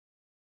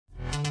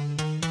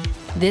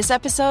This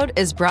episode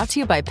is brought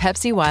to you by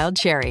Pepsi Wild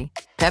Cherry.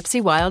 Pepsi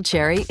Wild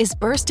Cherry is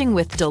bursting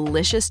with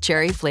delicious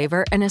cherry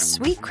flavor and a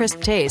sweet,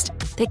 crisp taste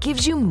that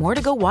gives you more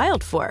to go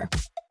wild for.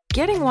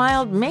 Getting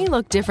wild may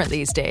look different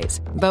these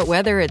days, but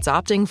whether it's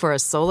opting for a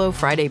solo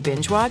Friday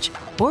binge watch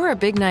or a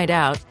big night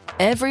out,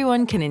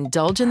 everyone can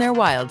indulge in their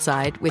wild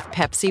side with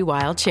Pepsi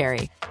Wild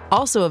Cherry.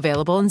 Also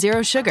available in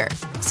Zero Sugar.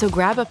 So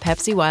grab a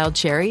Pepsi Wild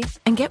Cherry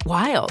and get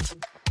wild.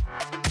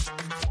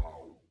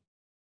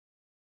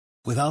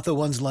 Without the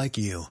ones like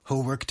you,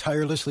 who work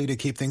tirelessly to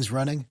keep things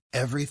running,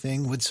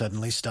 everything would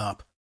suddenly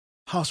stop.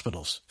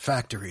 Hospitals,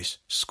 factories,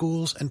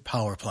 schools, and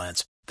power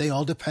plants, they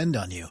all depend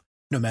on you.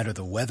 No matter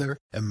the weather,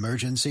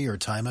 emergency, or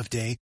time of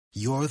day,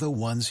 you're the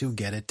ones who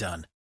get it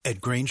done.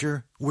 At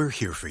Grainger, we're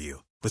here for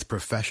you with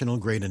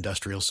professional-grade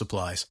industrial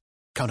supplies.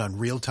 Count on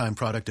real-time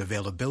product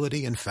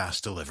availability and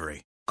fast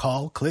delivery.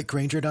 Call, click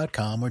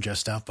Grainger.com, or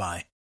just stop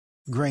by.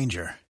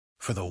 Grainger,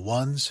 for the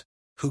ones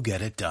who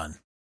get it done.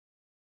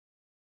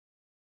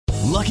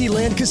 Lucky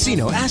Land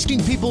Casino,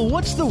 asking people,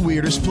 what's the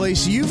weirdest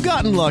place you've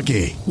gotten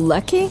lucky?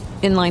 Lucky?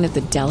 In line at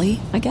the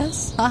deli, I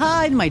guess?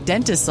 Aha, in my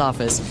dentist's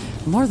office.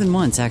 More than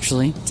once,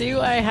 actually.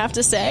 Do I have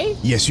to say?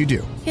 Yes, you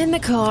do. In the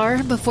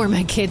car before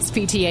my kids'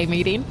 PTA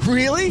meeting.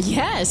 Really?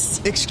 Yes.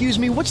 Excuse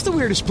me, what's the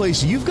weirdest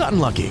place you've gotten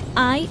lucky?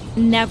 I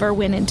never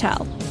win and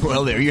tell.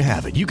 Well, there you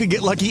have it. You can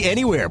get lucky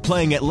anywhere,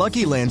 playing at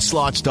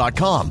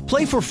LuckyLandSlots.com.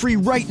 Play for free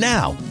right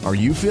now. Are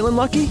you feeling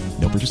lucky?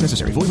 No purchase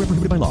necessary. Void where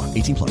prohibited by law.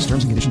 18 plus.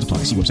 Terms and conditions apply.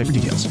 See website for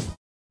details.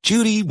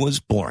 Judy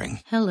was boring.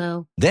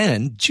 Hello.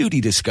 Then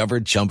Judy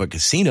discovered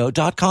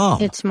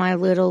ChumbaCasino.com. It's my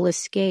little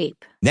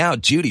escape. Now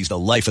Judy's the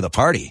life of the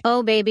party.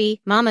 Oh,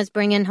 baby, mama's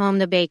bringing home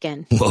the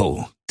bacon.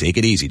 Whoa, take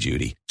it easy,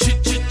 Judy.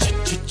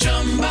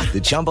 The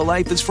Chumba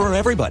life is for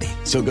everybody.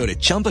 So go to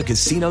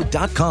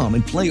ChumbaCasino.com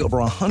and play over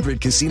 100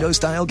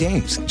 casino-style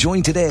games.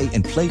 Join today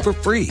and play for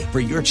free for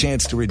your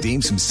chance to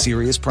redeem some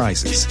serious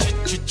prizes.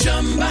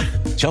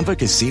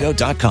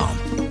 ChumbaCasino.com.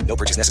 No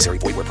purchase necessary.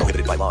 Void where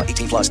prohibited by law.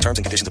 18 plus terms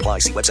and conditions apply.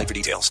 See website for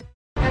details.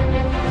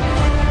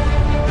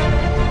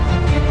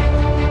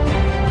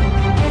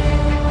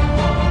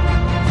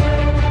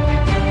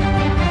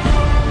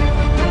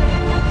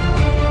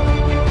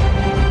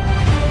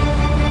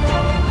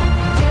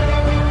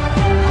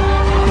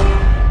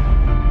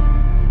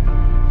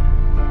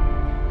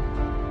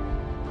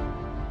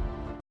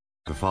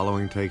 The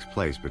following takes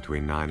place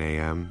between 9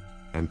 a.m.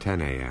 and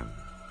 10 a.m.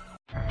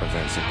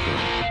 Events occur in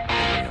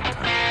real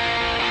time.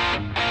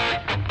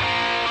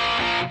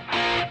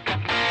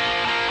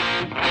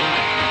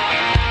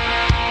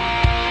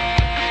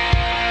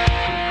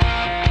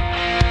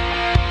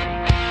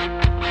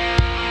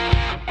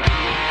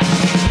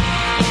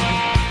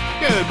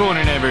 Good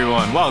morning,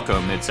 everyone.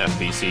 Welcome. It's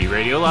FBC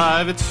Radio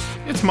Live.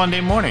 It's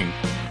Monday morning.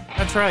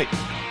 That's right.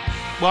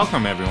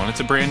 Welcome, everyone. It's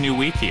a brand new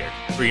week here.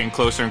 We're getting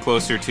closer and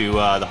closer to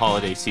the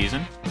holiday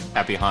season.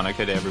 Happy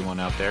Hanukkah to everyone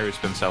out there who's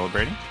been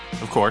celebrating.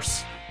 Of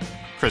course,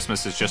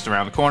 Christmas is just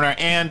around the corner.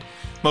 And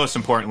most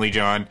importantly,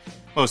 John,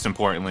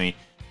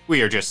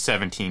 we are just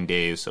 17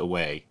 days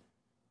away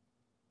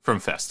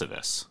from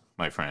Festivus,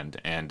 my friend.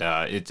 And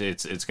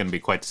it's going to be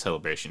quite the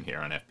celebration here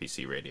on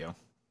FBC Radio.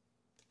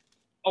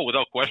 Oh,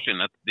 without question.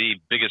 That's the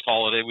biggest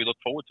holiday we look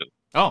forward to.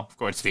 Oh, of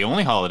course. It's the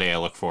only holiday I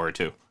look forward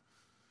to.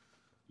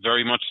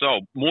 Very much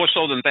so. More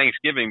so than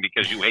Thanksgiving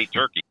because you hate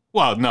turkey.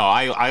 Well, no,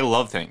 I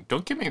love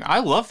Thanksgiving. I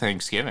love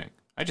Thanksgiving.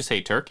 I just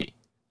hate turkey.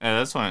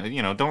 That's why,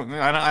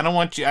 I don't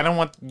want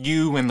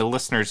you and the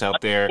listeners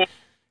out there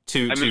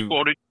to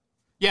misquoted.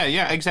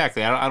 Yeah,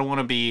 exactly. I don't want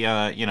to be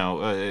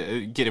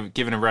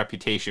given a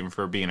reputation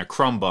for being a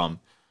crumb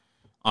bum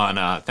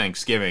on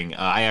Thanksgiving.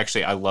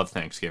 I love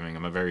Thanksgiving.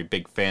 I'm a very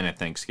big fan of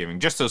Thanksgiving.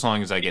 Just as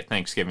long as I get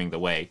Thanksgiving the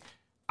way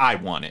I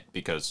want it,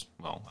 because,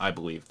 well, I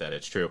believe that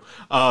it's true.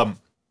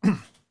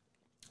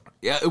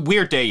 Yeah,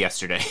 weird day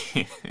yesterday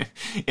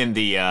in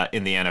the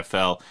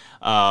NFL.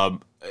 No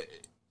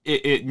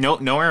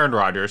Aaron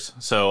Rodgers,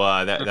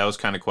 so that was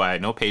kind of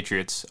quiet. No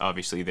Patriots,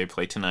 obviously they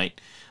play tonight.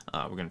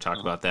 We're going to talk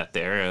about that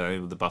there,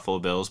 the Buffalo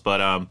Bills.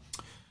 But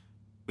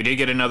we did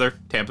get another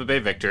Tampa Bay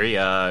victory.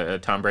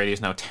 Tom Brady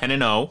is now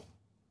 10-0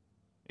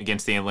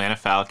 against the Atlanta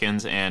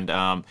Falcons, and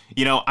I'm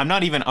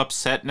not even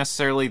upset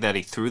necessarily that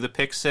he threw the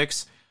pick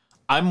six.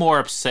 I'm more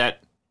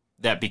upset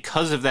that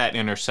because of that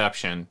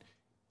interception,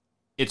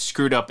 it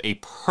screwed up a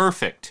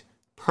perfect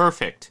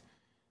 28-3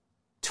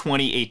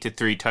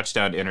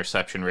 touchdown to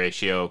interception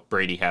ratio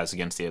Brady has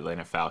against the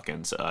Atlanta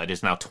Falcons. It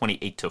is now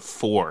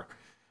 28-4.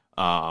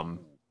 And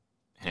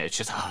it's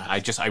just,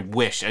 I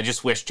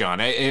just wish, John,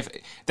 if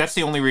that's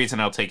the only reason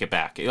I'll take it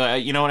back.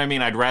 You know what I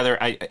mean?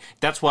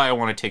 That's why I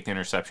want to take the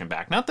interception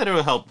back. Not that it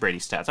will help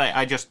Brady's stats.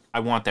 I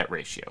want that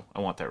ratio.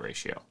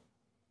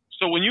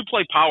 So when you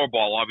play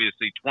Powerball,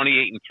 obviously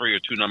 28 and 3 are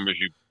two numbers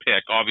you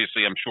pick.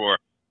 Obviously, I'm sure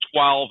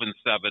 12 and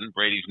 7,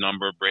 Brady's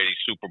number, Brady's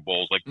Super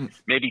Bowls,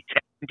 maybe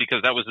 10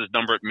 because that was his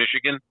number at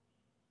Michigan.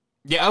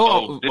 Yeah,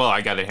 well,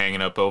 I got it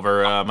hanging up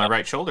over my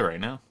right shoulder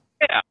right now.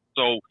 Yeah.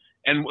 So,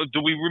 and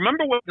do we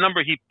remember what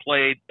number he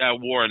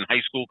wore in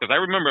high school? Because I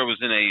remember it was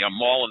in a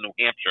mall in New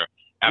Hampshire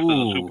after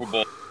the Super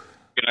Bowl.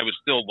 I was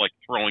still like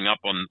throwing up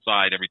on the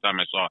side every time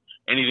I saw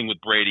anything with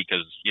Brady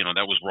because,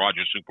 that was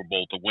Rodgers' Super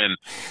Bowl to win.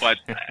 But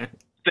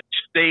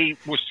they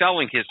were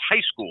selling his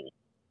high school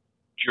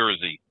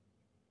jersey.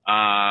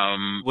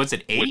 Was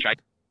it 8?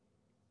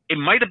 It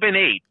might have been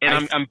 8.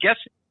 And I'm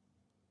guessing.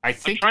 I'm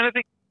trying to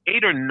think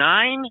 8 or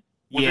 9.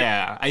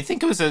 I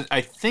think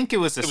it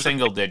was a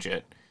single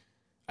digit.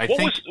 What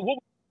was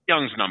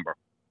Young's number?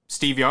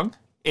 Steve Young?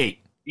 8.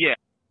 Yeah.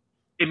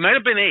 It might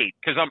have been 8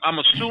 because I'm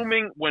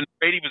assuming when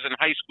Brady was in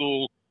high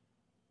school,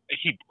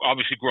 he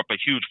obviously grew up a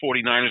huge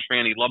 49ers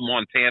fan. He loved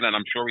Montana, and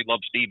I'm sure he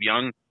loved Steve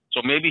Young.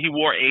 So maybe he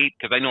wore 8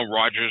 because I know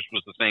Rodgers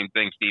was the same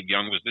thing. Steve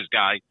Young was this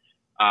guy.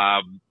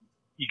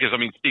 Because,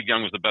 Steve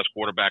Young was the best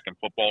quarterback in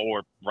football,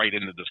 or right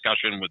in the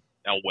discussion with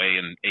Elway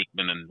and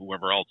Aikman and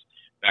whoever else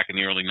back in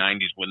the early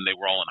 90s when they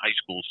were all in high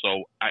school.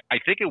 So I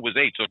think it was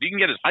 8. So if you can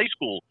get his high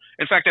school –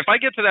 in fact, if I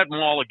get to that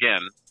mall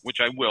again,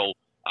 which I will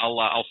 –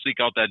 I'll seek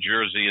out that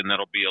jersey, and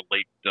that'll be a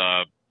late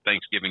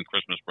Thanksgiving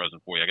Christmas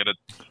present for you. I got to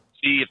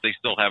see if they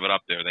still have it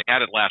up there. They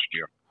had it last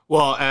year.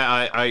 Well,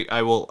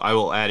 I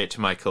will add it to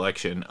my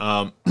collection.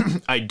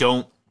 I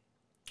don't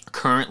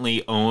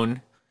currently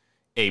own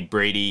a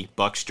Brady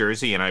Bucks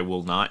jersey, and I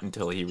will not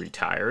until he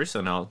retires,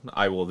 and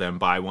I will then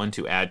buy one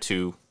to add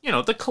to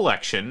the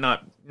collection.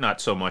 Not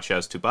so much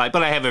as to buy,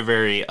 but I have a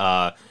very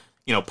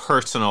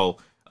personal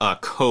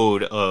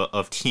code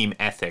of team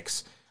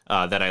ethics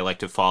that I like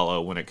to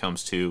follow when it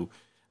comes to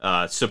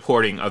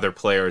supporting other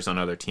players on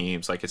other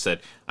teams. Like I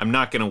said, I'm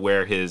not going to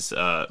wear his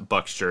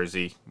Bucks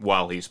jersey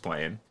while he's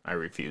playing. I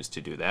refuse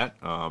to do that.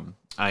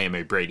 I am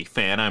a Brady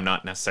fan. I'm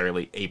not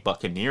necessarily a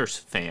Buccaneers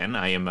fan.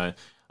 I am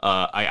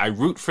I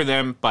root for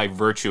them by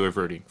virtue of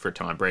rooting for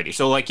Tom Brady.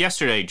 So like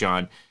yesterday,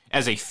 John,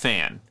 as a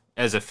fan,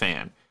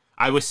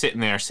 I was sitting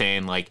there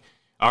saying like,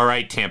 all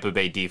right, Tampa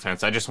Bay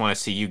defense, I just want to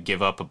see you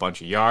give up a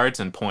bunch of yards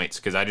and points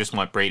because I just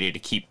want Brady to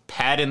keep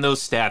padding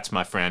those stats,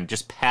 my friend.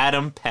 Just pad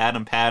him.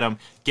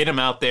 Get him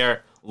out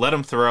there. Let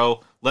him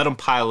throw. Let him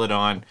pile it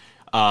on.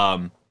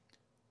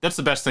 That's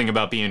the best thing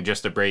about being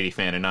just a Brady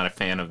fan and not a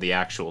fan of the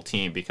actual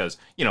team because,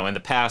 in the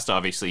past,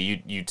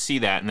 obviously, you'd see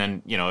that. And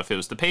then, if it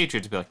was the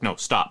Patriots, it'd be like, no,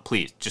 stop,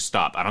 please. Just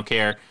stop. I don't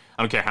care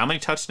how many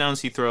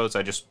touchdowns he throws.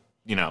 I just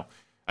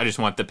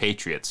want the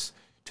Patriots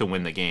to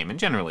win the game, and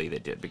generally they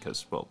did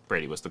because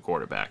Brady was the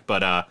quarterback.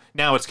 But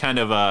now it's kind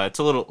of it's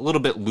a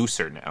little bit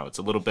looser now. It's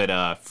a little bit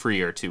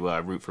freer to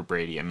root for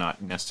Brady and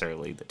not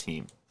necessarily the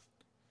team.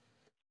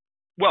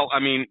 Well,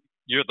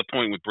 you're at the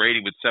point with Brady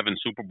with 7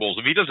 Super Bowls.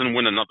 If he doesn't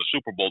win another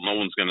Super Bowl, no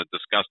one's going to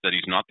discuss that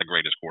he's not the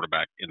greatest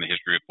quarterback in the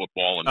history of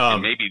football.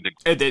 And maybe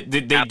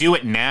they do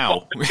it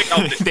now.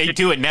 They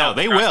do it now.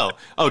 They will.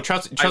 Oh,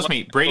 trust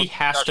me. Brady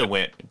has to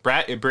win.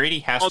 Brady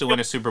has to win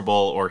a Super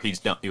Bowl, or he's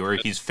done, or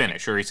he's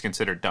finished, or he's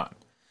considered done.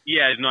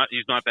 Yeah,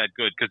 he's not that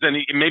good because then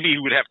maybe he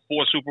would have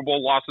 4 Super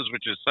Bowl losses,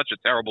 which is such a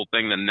terrible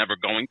thing than never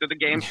going to the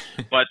game.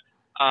 But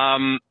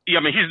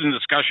he's in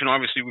discussion.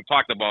 Obviously, we've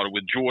talked about it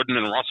with Jordan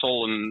and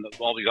Russell and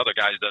all these other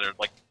guys that are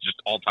like just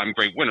all-time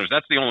great winners.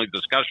 That's the only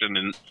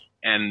discussion,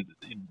 and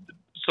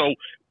so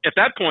at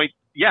that point,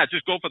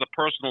 just go for the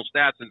personal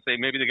stats and say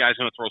maybe the guy's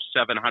going to throw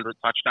 700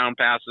 touchdown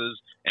passes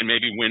and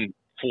maybe win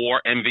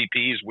 4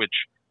 MVPs, which.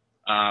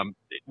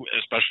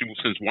 Especially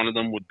since one of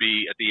them would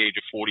be at the age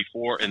of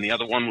 44 and the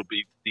other one would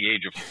be the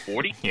age of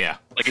 40. Yeah.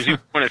 Like if he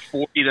won at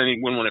 40, then he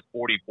win one at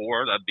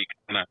 44. That'd be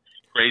kind of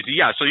crazy.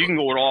 Yeah, so you can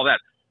go with all that.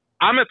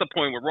 I'm at the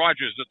point where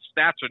Rodgers, the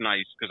stats are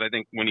nice because I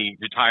think when he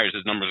retires,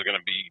 his numbers are going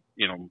to be,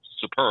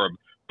 superb.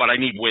 But I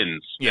need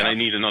wins and I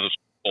need another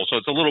Super Bowl. So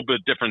it's a little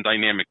bit different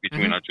dynamic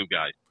between our two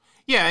guys.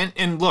 Yeah,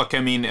 and look,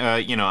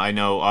 I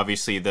know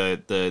obviously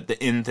the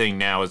in thing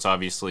now is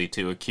obviously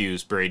to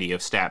accuse Brady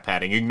of stat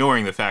padding,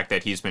 ignoring the fact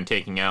that he's been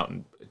taken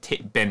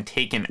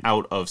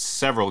out of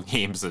several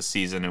games this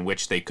season in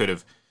which they could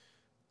have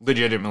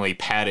legitimately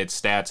padded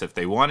stats if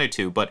they wanted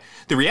to. But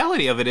the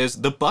reality of it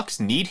is the Bucks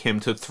need him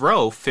to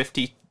throw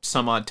 50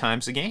 some odd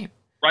times a game.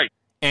 Right.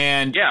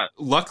 And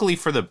luckily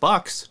for the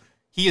Bucks,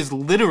 he is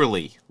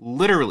literally,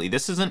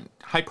 this isn't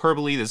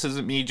hyperbole, this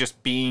isn't me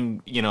just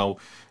being,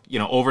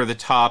 over the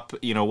top,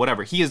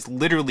 whatever. He is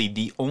literally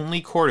the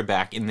only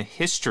quarterback in the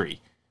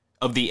history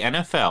of the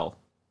NFL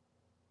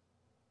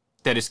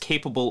that is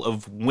capable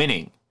of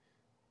winning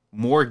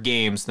more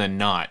games than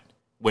not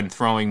when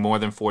throwing more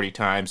than 40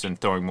 times and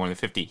throwing more than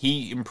 50.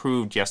 He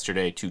improved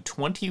yesterday to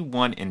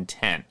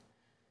 21-10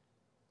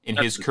 in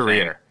his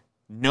career.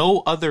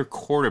 No other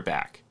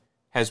quarterback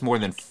has more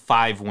than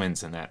 5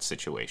 wins in that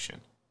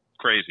situation.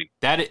 Crazy.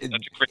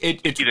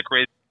 It's the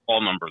crazy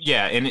ball numbers.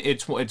 Yeah, and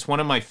it's one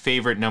of my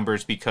favorite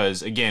numbers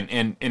because again,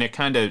 and it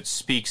kind of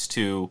speaks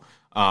to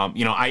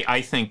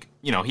I think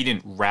he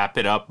didn't wrap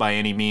it up by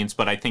any means,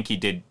 but I think he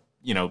did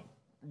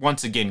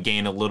once again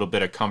gain a little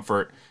bit of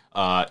comfort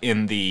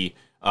in the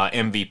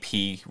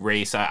MVP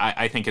race.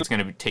 I think it's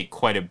going to take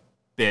quite a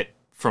bit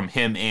from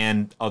him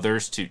and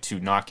others to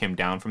knock him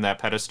down from that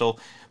pedestal.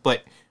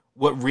 But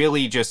what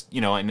really just,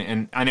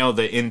 and I know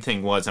the in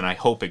thing was, and I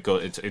hope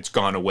it's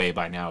gone away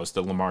by now, is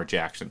the Lamar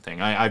Jackson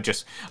thing. At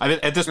this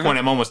point,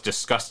 I'm almost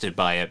disgusted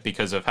by it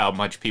because of how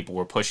much people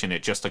were pushing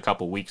it just a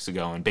couple weeks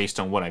ago, and based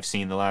on what I've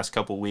seen the last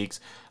couple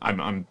weeks,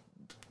 I'm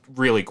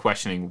really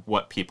questioning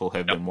what people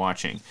have been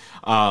watching.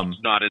 It's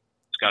not a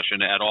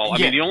discussion at all. I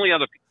mean, the only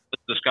other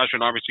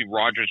discussion, obviously,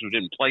 Rodgers, who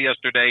didn't play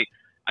yesterday.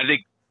 I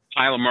think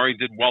Kyler Murray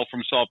did well for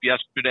himself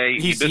yesterday.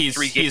 He missed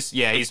 3 games.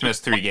 He's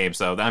missed 3 games,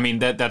 though. I mean,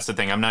 that's the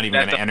thing. I'm not even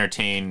going to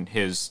entertain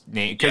his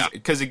name.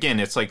 Because again,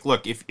 it's like,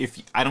 look,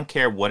 if I don't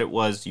care what it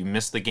was, you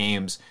missed the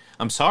games.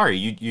 I'm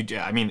sorry.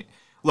 I mean,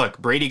 look,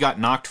 Brady got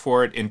knocked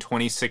for it in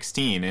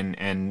 2016,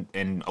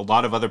 and a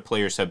lot of other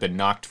players have been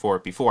knocked for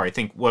it before. I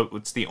think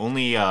what's the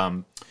only...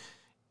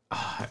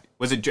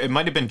 it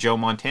might have been Joe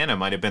Montana,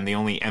 might have been the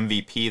only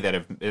MVP that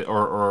have,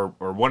 or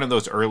one of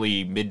those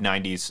early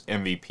mid-90s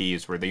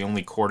MVPs were the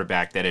only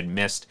quarterback that had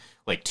missed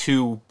like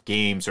 2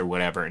 games or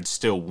whatever and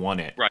still won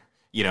it. Right.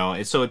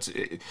 So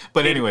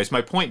but anyways,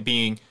 my point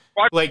being,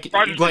 Rodgers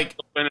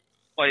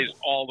plays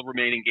all the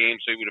remaining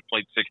games, so he would have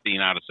played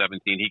 16 out of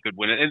 17. He could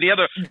win it. And the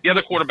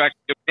other quarterback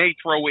that may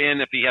throw in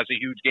if he has a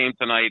huge game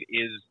tonight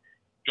is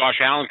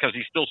Josh Allen, because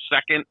he's still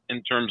second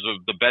in terms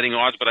of the betting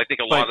odds, but I think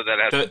a lot of that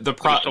has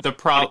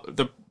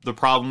the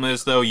problem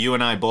is, though, you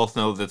and I both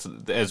know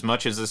that as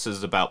much as this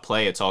is about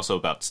play, it's also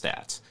about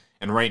stats.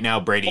 And right now,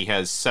 Brady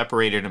has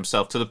separated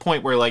himself to the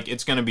point where, like,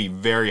 it's going to be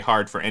very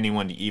hard for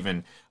anyone to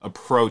even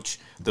approach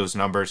those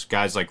numbers.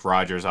 Guys like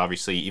Rodgers,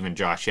 obviously, even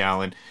Josh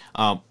Allen.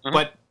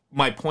 But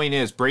my point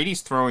is,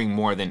 Brady's throwing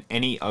more than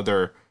any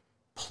other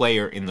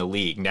player in the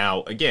league.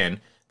 Now,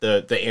 again,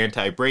 the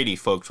anti-Brady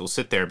folks will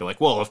sit there and be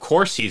like, well, of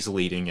course he's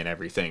leading and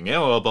everything.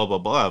 Blah, blah,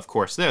 blah, of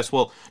course this.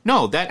 Well,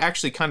 no, that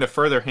actually kind of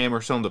further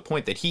hammers home the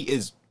point that he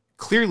is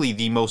clearly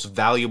the most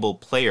valuable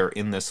player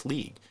in this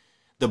league.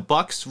 The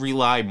Bucs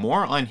rely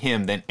more on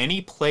him than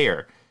any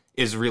player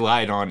is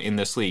relied on in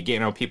this league.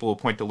 People will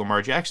point to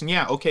Lamar Jackson.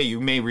 Yeah, okay,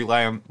 you may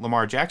rely on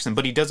Lamar Jackson,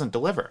 but he doesn't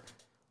deliver.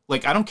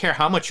 Like, I don't care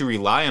how much you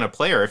rely on a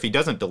player. If he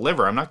doesn't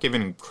deliver, I'm not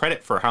giving him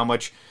credit for how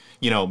much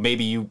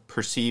maybe you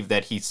perceive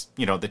that he's,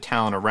 the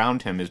talent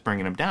around him is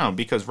bringing him down,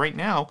 because right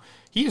now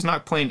he is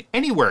not playing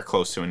anywhere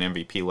close to an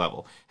MVP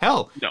level.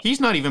 Hell, he's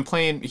not even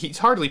playing, he's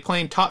hardly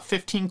playing top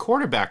 15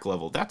 quarterback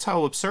level. That's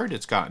how absurd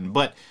it's gotten.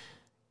 But,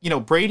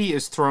 Brady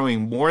is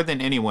throwing more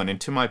than anyone.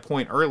 And to my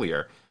point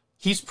earlier,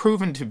 he's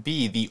proven to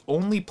be the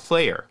only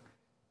player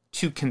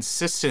to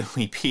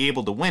consistently be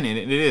able to win.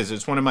 And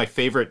it's one of my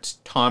favorite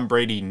Tom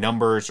Brady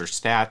numbers or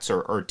stats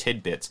or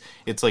tidbits.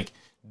 It's like,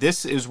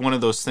 this is one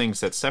of those things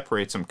that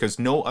separates him, because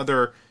no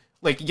other,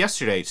 like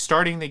yesterday,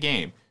 starting the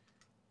game,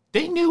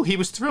 they knew he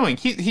was throwing.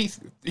 He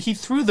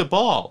threw the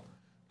ball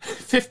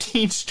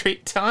 15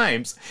 straight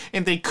times,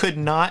 and they could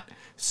not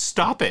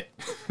stop it.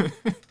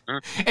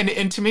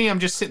 and to me, I'm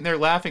just sitting there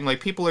laughing,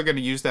 like people are going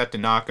to use that to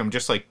knock him,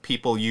 just like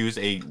people use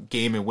a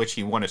game in which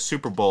he won a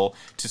Super Bowl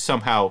to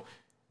somehow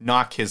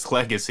knock his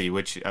legacy,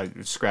 which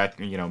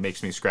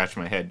makes me scratch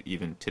my head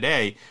even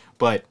today.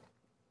 But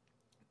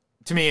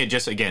to me, it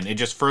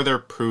just further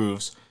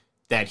proves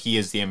that he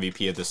is the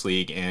MVP of this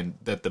league, and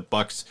that the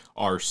Bucs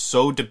are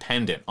so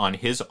dependent on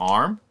his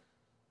arm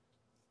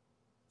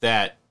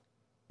that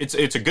it's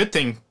a good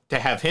thing to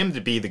have him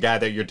to be the guy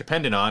that you're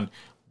dependent on,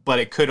 but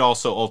it could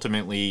also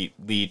ultimately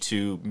lead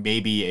to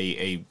maybe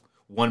a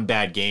one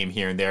bad game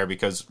here and there,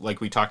 because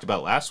like we talked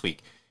about last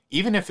week,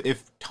 even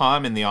if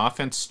Tom in the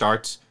offense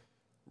starts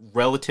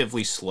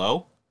relatively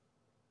slow,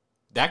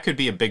 that could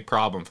be a big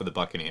problem for the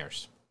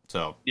Buccaneers.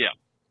 So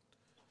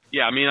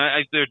Yeah, I mean,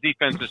 their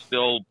defense is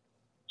still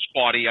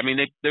spotty. I mean,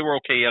 they were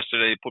okay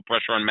yesterday. They put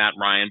pressure on Matt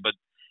Ryan, but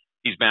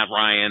he's Matt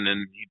Ryan,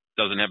 and he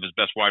doesn't have his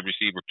best wide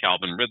receiver,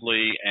 Calvin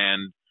Ridley.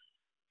 And,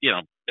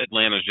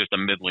 Atlanta's just a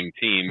middling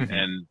team. Mm-hmm.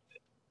 And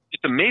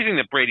it's amazing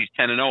that Brady's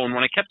 10-0. And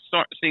when I kept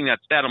seeing that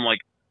stat, I'm like,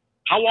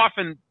 how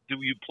often do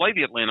you play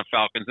the Atlanta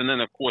Falcons? And then,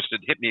 of course,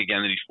 it hit me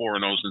again that he's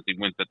 4-0 since he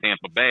went to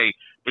Tampa Bay.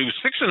 But he was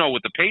 6-0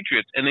 with the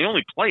Patriots, and they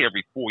only play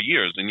every 4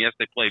 years. And, yes,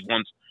 they played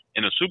once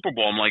in a Super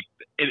Bowl. I'm like,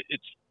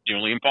 it's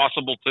nearly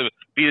impossible to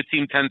beat a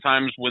team 10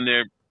 times when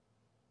they're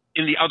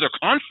in the other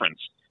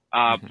conference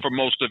for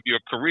most of your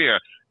career.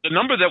 The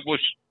number that was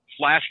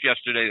flashed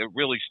yesterday that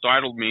really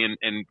startled me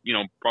and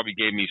probably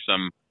gave me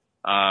some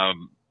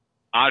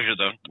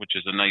agita, which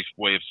is a nice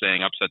way of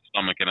saying upset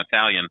stomach in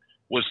Italian,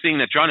 was seeing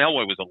that John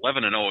Elway was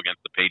 11-0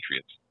 against the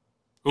Patriots.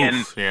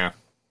 Yeah.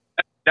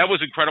 That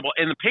was incredible.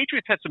 And the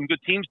Patriots had some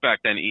good teams back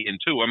then, Ian,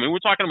 too. I mean,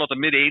 we're talking about the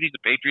mid-'80s.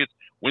 The Patriots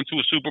went to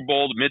a Super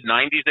Bowl. The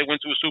mid-'90s, they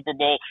went to a Super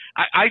Bowl.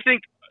 I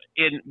think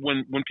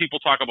when people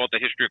talk about the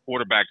history of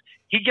quarterbacks,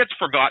 he gets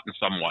forgotten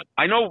somewhat.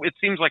 I know it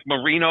seems like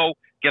Marino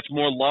gets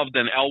more love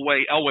than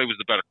Elway. Elway was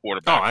the better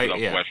quarterback.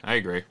 I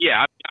agree.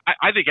 Yeah,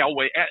 I think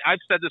Elway, I've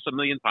said this a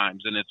million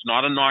times, and it's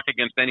not a knock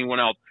against anyone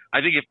else.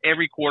 I think if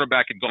every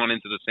quarterback had gone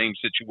into the same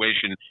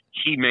situation,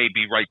 he may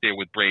be right there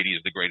with Brady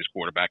as the greatest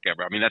quarterback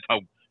ever. I mean, that's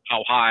how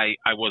high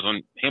I was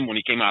on him when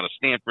he came out of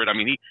Stanford. I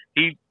mean,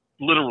 he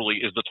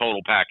literally is the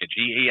total package.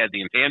 He had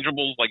the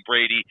intangibles like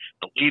Brady,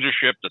 the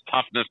leadership, the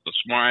toughness, the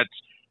smarts.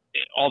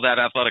 all that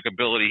athletic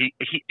ability.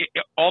 He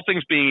all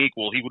things being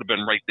equal, he would have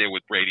been right there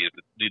with Brady.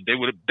 That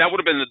would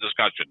have been the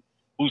discussion.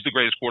 Who's the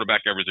greatest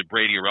quarterback ever? Is it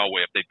Brady or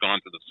Elway? If they've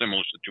gone to the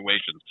similar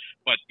situations,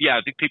 but yeah,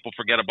 I think people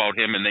forget about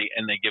him and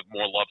they give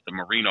more love to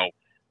Marino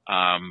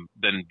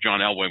than John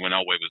Elway when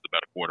Elway was the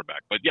better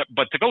quarterback. But yeah,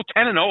 but to go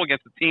 10-0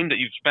 against a team that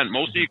you've spent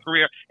most of your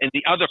career in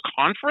the other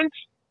conference,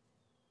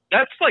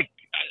 that's like,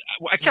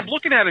 I kept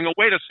looking at it and go,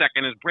 wait a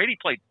second, has Brady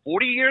played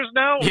 40 years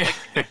now? Yeah.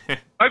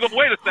 I go,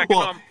 wait a second,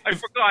 I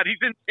forgot, he's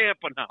in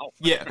Tampa now.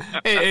 Yeah,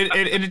 and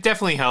it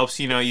definitely helps.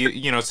 You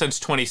know, since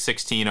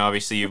 2016,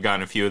 obviously you've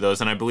gotten a few of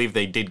those, and I believe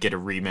they did get a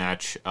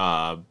rematch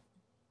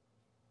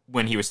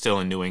when he was still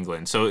in New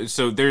England. So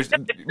there's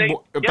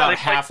about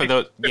half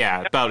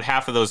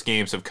of those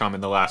games have come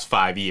in the last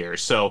 5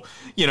 years. So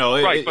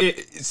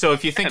so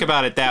if you think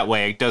about it that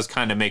way, it does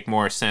kind of make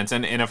more sense.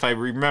 And if I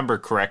remember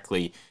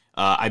correctly,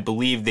 I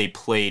believe they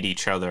played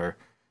each other,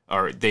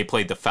 or they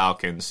played the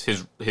Falcons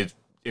his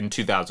in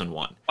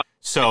 2001.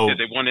 So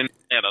they won in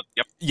Atlanta.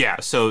 Yep. Yeah.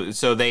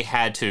 So they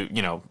had to,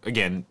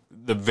 again,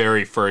 the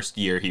very first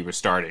year he was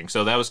starting.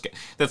 So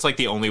that's like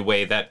the only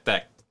way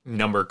that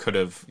number could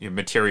have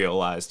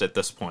materialized at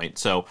this point.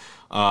 So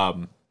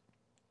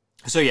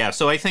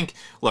So I think,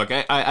 look,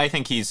 I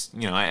think he's,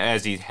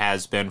 as he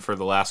has been for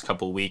the last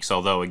couple of weeks,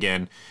 although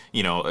again,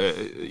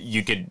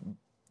 you could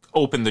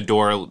open the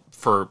door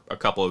for a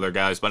couple other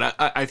guys, but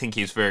I think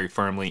he's very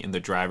firmly in the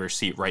driver's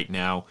seat right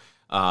now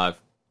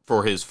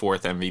for his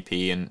fourth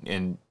MVP.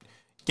 And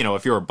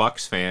if you're a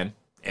Bucs fan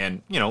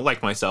and,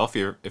 like myself,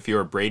 if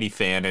you're a Brady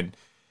fan and,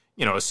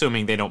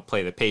 assuming they don't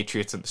play the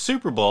Patriots in the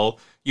Super Bowl,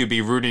 you'd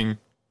be rooting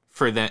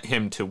for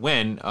him to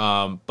win.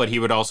 But he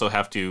would also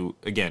have to,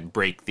 again,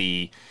 break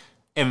the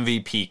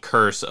MVP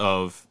curse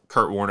of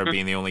Kurt Warner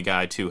being the only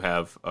guy to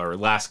have, or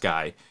last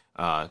guy,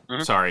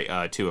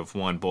 to have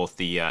won both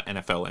the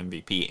NFL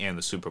MVP and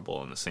the Super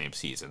Bowl in the same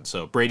season.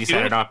 So Brady's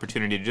had an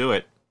opportunity to do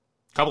it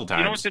a couple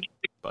times. What's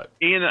interesting? But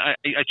Ian, I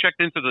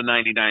checked into the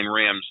 '99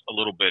 Rams a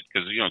little bit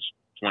because it's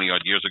 20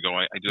 odd years ago.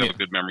 I do have a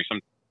good memory.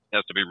 Some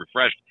has to be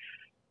refreshed.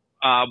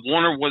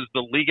 Warner was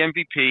the league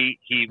MVP.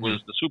 He was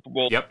the Super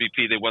Bowl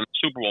MVP. They won the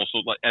Super Bowl.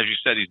 So as you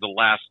said, he's the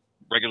last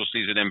regular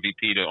season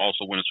MVP to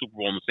also win a Super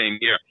Bowl in the same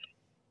year.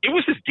 It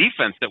was his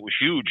defense that was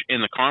huge in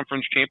the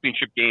conference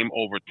championship game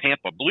over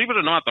Tampa. Believe it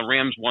or not, the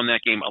Rams won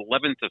that game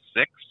 11-6.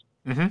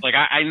 Like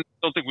I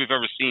don't think we've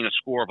ever seen a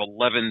score of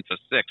 11-6,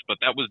 but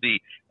that was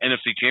the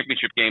NFC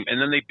Championship game, and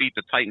then they beat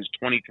the Titans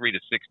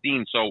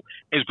 23-16. So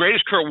as great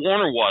as Kurt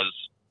Warner was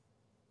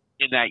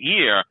in that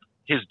year,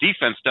 his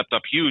defense stepped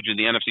up huge in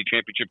the NFC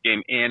Championship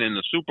game and in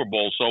the Super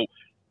Bowl. So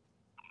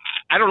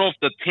I don't know if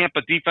the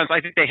Tampa defense,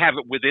 I think they have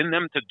it within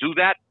them to do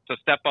that, to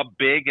step up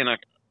big in a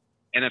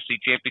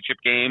NFC Championship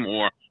game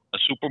or a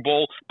Super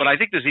Bowl. But I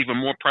think there's even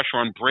more pressure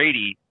on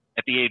Brady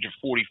at the age of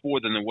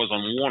 44 than there was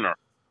on Warner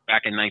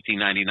back in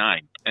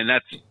 1999. And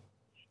that's...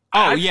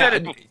 there's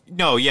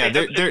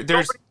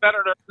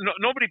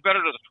nobody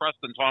better to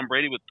trust than Tom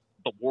Brady with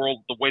the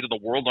weight of the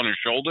world on his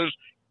shoulders,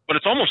 but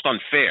it's almost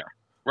unfair,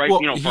 right? Well,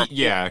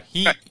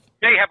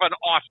 they have an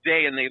off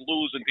day and they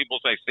lose, and people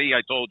say, "See, I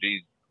told you."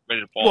 He's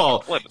ready to fall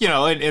off the cliff.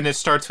 And it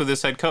starts with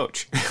his head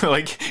coach.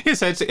 Like his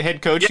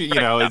head coach,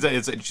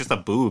 is just a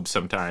boob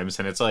sometimes,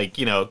 and it's like,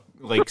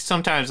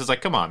 sometimes it's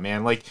like, come on,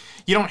 man, like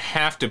you don't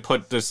have to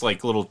put this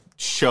like little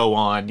show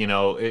on,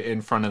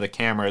 in front of the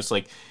camera. It's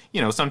like,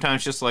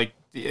 sometimes just like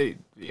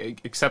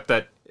accept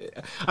that.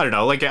 I don't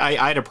know. Like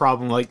I had a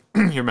problem, like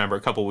you remember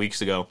a couple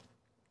weeks ago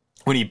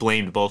when he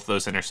blamed both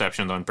those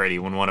interceptions on Brady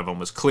when one of them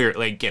was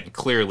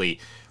clearly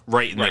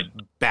right in the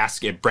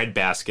bread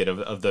basket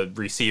of the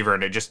receiver,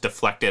 and it just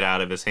deflected out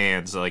of his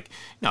hands. Like,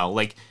 no,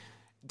 like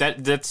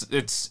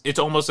it's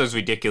almost as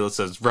ridiculous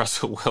as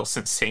Russell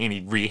Wilson saying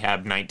he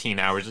rehabbed 19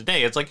 hours a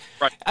day. It's like,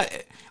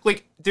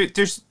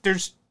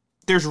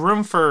 there's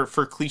room for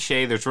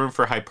cliche, there's room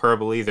for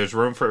hyperbole, there's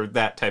room for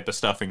that type of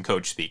stuff in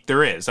coach speak.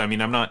 There is. I mean,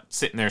 I'm not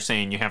sitting there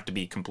saying you have to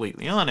be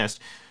completely honest,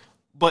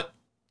 but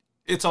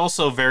it's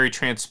also very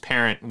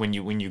transparent when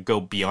you go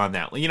beyond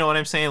that. You know what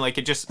I'm saying? Like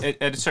it just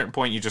at a certain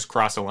point you just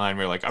cross a line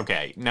where you're like,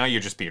 okay, now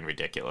you're just being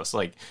ridiculous.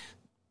 Like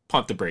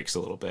pump the brakes a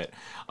little bit.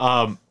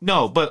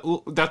 No, but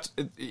that's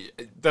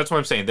what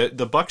I'm saying.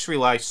 The Bucs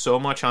rely so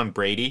much on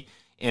Brady,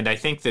 and I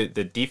think that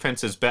the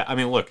defense is better. I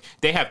mean, look,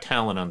 they have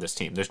talent on this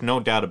team. There's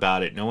no doubt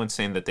about it. No one's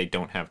saying that they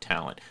don't have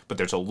talent, but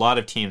there's a lot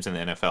of teams in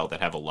the NFL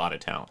that have a lot of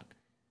talent.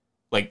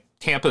 Like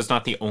Tampa's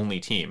not the only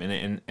team,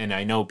 and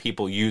I know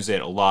people use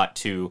it a lot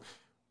to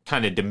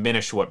kind of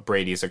diminish what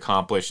Brady's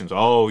accomplished, and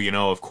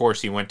of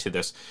course he went to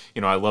this,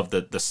 I love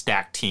the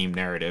stacked team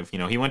narrative.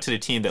 He went to the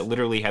team that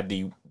literally had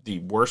the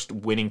worst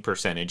winning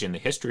percentage in the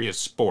history of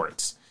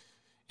sports,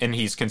 and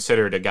he's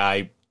considered a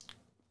guy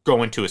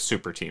going to a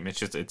super team.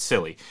 It's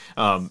silly.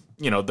 The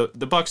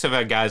Bucs have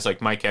had guys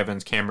like Mike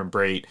Evans, Cameron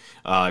Brate,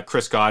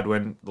 Chris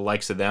Godwin, the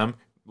likes of them,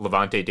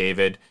 Levante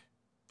David,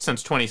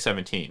 since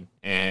 2017,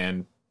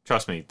 and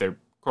trust me, they're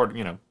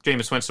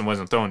Jameis Winston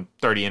wasn't throwing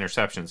 30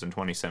 interceptions in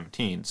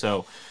 2017.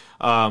 So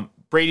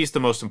Brady's the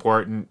most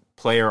important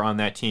player on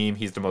that team.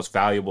 He's the most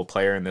valuable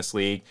player in this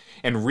league.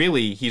 And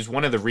really, he's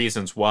one of the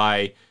reasons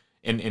why,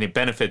 and it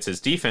benefits his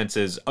defense,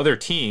 is other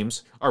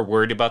teams are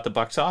worried about the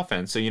Bucs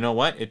offense. So you know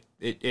what?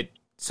 It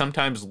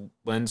sometimes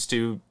lends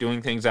to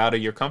doing things out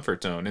of your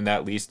comfort zone, and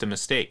that leads to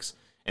mistakes.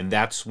 And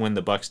that's when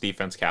the Bucs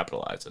defense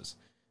capitalizes.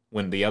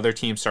 When the other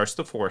team starts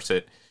to force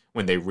it,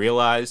 when they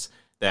realize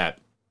that,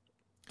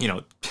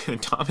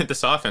 Tom and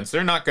this offense,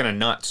 they're not going to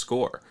not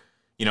score.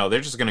 They're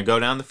just going to go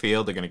down the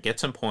field. They're going to get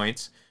some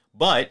points.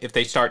 But if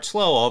they start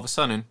slow, all of a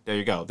sudden, there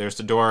you go. There's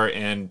the door,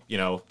 and,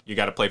 you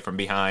got to play from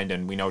behind.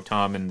 And we know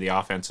Tom and the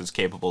offense is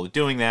capable of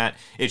doing that.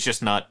 It's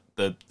just not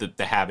the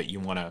habit you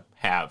want to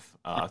have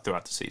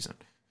throughout the season.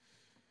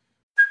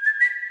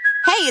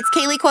 Hey, it's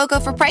Kaylee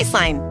Cuoco for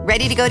Priceline.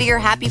 Ready to go to your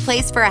happy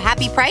place for a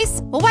happy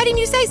price? Well, why didn't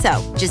you say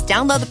so? Just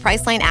download the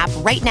Priceline app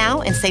right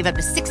now and save up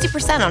to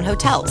 60% on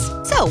hotels.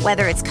 So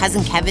whether it's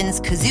Cousin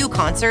Kevin's Kazoo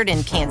Concert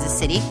in Kansas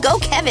City, go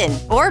Kevin,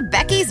 or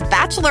Becky's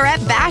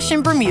Bachelorette Bash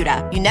in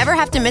Bermuda, you never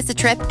have to miss a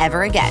trip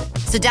ever again.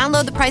 So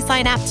download the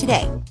Priceline app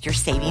today. Your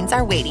savings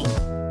are waiting.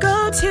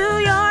 Go to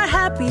your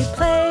happy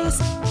place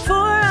for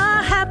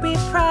a happy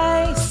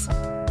price.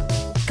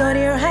 Go to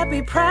your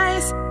happy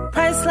price,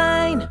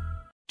 Priceline.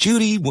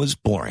 Judy was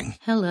boring.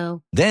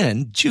 Hello.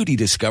 Then Judy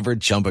discovered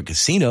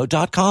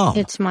ChumbaCasino.com.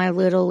 It's my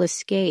little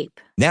escape.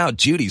 Now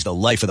Judy's the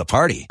life of the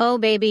party. Oh,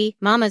 baby,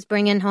 mama's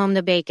bringing home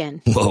the bacon.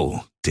 Whoa,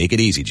 take it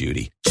easy,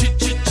 Judy.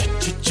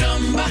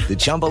 The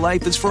Chumba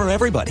life is for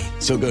everybody.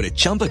 So go to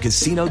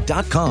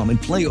ChumbaCasino.com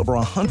and play over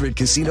 100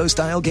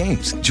 casino-style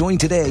games. Join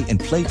today and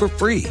play for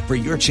free for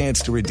your chance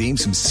to redeem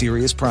some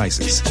serious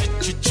prizes.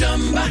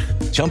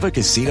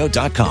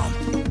 ChumbaCasino.com.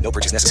 No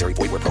purchase necessary.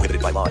 Void where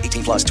prohibited by law.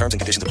 18 plus terms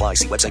and conditions apply.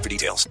 See website for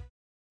details.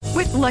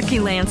 With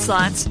Lucky Land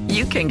Slots,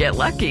 you can get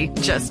lucky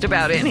just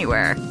about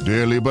anywhere.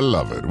 Dearly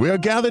beloved, we are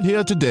gathered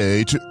here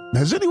today to...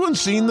 Has anyone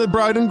seen the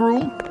bride and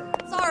groom?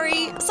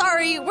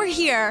 Sorry, we're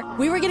here.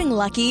 We were getting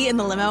lucky in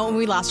the limo and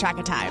we lost track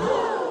of time.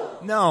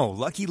 No,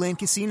 Lucky Land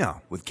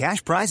Casino, with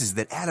cash prizes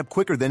that add up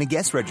quicker than a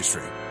guest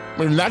registry.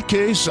 In that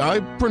case, I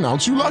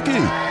pronounce you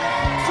lucky.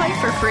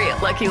 Play for free at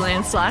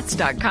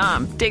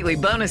LuckyLandSlots.com. Daily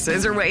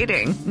bonuses are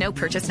waiting. No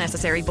purchase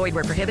necessary. Void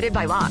where prohibited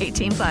by law.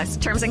 18 plus.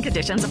 Terms and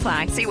conditions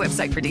apply. See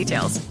website for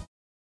details.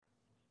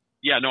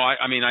 Yeah, no,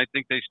 I mean, I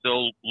think they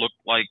still look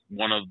like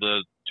one of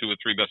the 2 or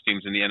 3 best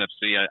teams in the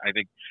NFC.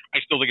 I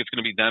still think it's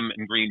going to be them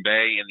and Green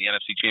Bay in the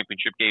NFC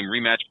Championship game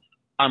rematch,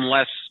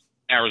 unless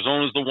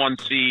Arizona's the 1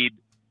 seed,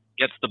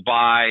 gets the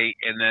bye,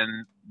 and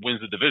then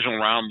wins the divisional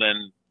round.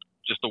 Then,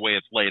 just the way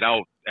it's laid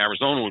out,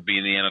 Arizona would be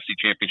in the NFC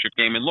Championship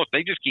game. And look,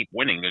 they just keep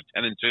winning. They're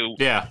 10-2.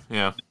 Yeah.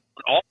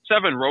 All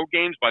 7 road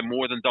games by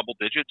more than double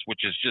digits,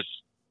 which is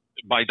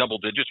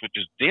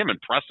damn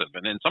impressive.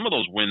 And then some of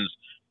those wins,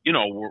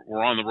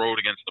 we're on the road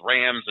against the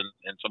Rams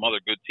and some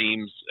other good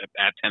teams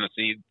at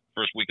Tennessee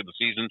first week of the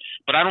season.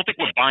 But I don't think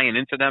we're buying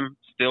into them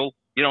still.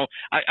 Do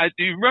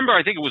you remember,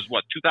 I think it was,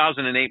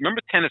 2008?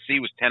 Remember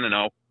Tennessee was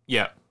 10-0?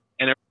 Yeah.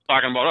 And they're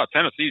talking about,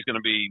 Tennessee's going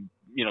to be,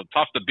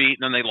 tough to beat,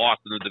 and then they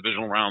lost in the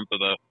divisional round to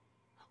the...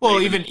 Well,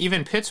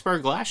 even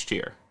Pittsburgh last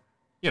year,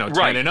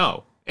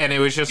 10-0. And it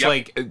was just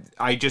like,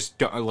 I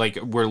just,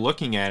 we're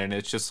looking at it, and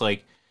it's just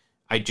like,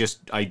 I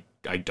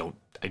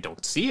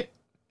don't see it.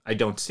 I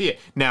don't see it.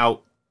 Now,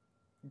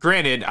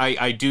 granted,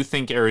 I do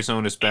think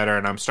Arizona's better,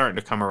 and I'm starting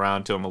to come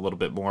around to them a little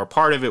bit more.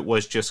 Part of it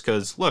was just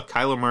because, look,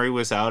 Kyler Murray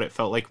was out. It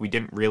felt like we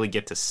didn't really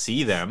get to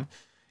see them.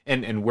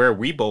 And where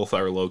we both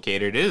are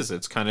located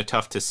it's kind of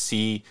tough to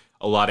see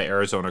a lot of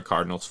Arizona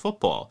Cardinals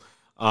football.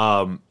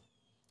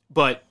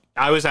 But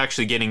I was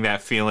actually getting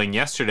that feeling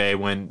yesterday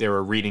when they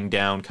were reading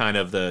down kind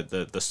of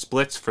the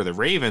splits for the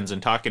Ravens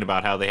and talking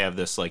about how they have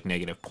this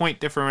negative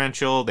point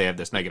differential, they have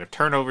this negative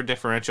turnover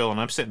differential, and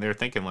I'm sitting there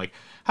thinking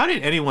how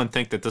did anyone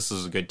think that this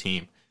is a good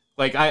team?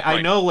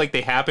 I know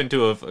they happen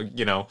to have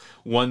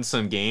won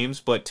some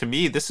games, but to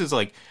me this is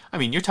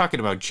you're talking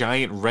about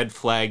giant red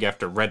flag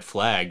after red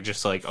flag,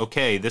 just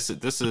okay, this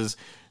is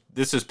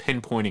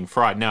pinpointing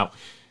fraud. Now,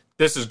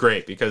 this is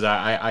great because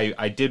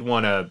I did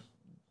want to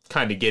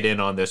kind of get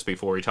in on this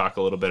before we talk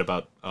a little bit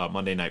about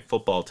Monday Night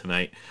Football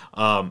tonight.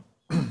 I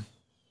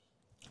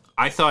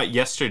thought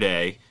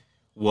yesterday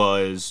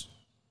was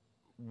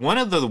one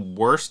of the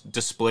worst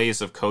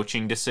displays of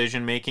coaching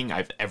decision making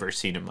I've ever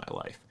seen in my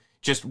life.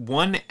 Just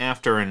one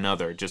after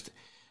another. Just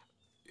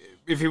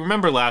if you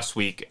remember last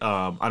week,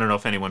 I don't know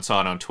if anyone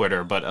saw it on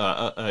Twitter, but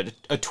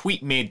a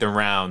tweet made the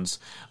rounds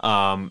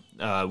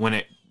when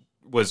it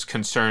was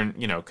concerning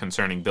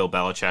Bill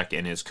Belichick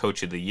and his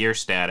Coach of the Year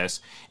status,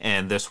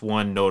 and this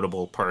one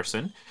notable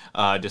person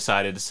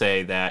decided to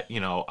say that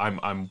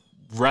I'm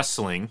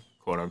wrestling,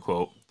 quote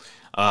unquote,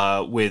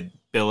 with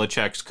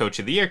Belichick's Coach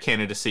of the Year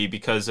candidacy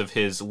because of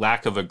his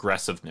lack of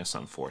aggressiveness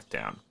on 4th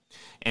down,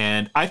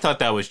 and I thought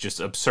that was just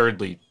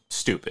absurdly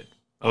stupid.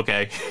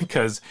 Okay,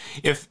 because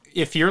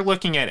if you're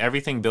looking at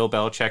everything Bill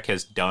Belichick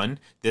has done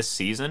this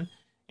season,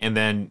 and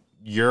then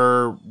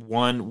your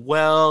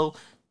one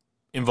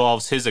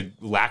involves his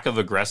lack of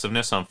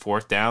aggressiveness on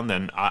 4th down,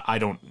 then I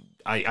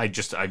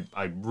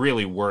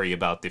really worry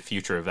about the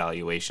future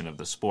evaluation of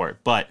the sport.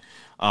 But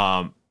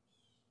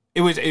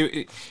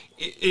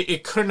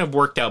It couldn't have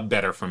worked out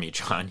better for me,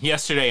 John.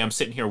 Yesterday, I'm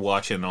sitting here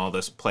watching all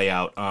this play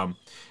out.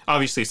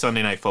 Obviously,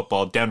 Sunday Night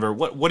Football, Denver.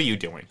 What are you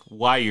doing?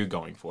 Why are you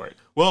going for it?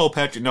 Well,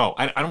 Patrick, no,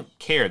 I don't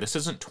care. This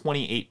isn't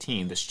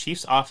 2018. This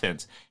Chiefs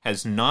offense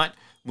has not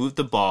moved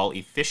the ball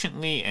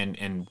efficiently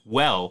and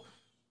well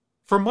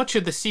for much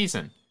of the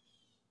season.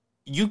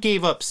 You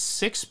gave up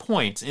 6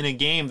 points in a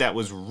game that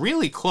was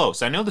really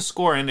close. I know the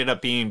score ended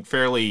up being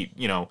fairly,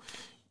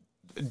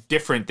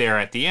 different there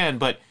at the end,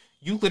 but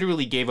you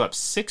literally gave up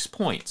 6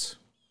 points.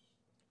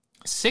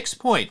 6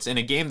 points in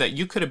a game that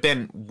you could have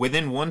been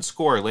within one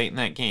score late in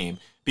that game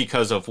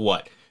because of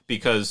what?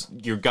 Because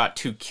you got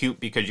too cute,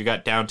 because you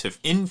got down to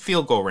in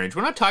field goal range.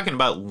 We're not talking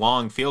about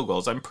long field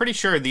goals. I'm pretty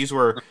sure these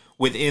were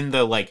within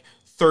the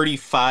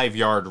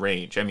 35-yard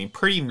range. I mean,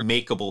 pretty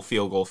makeable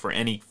field goal for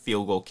any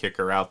field goal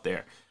kicker out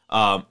there.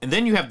 And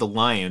then you have the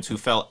Lions, who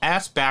fell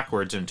ass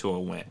backwards into a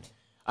win.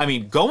 I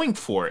mean, going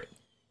for it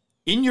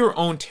in your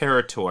own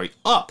territory,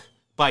 up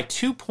by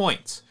 2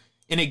 points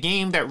in a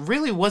game that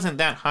really wasn't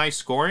that high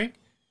scoring,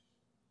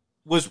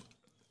 was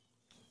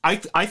I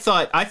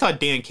thought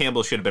Dan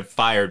Campbell should have been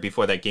fired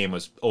before that game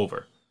was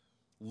over.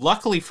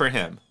 Luckily for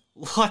him,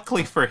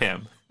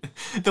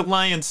 the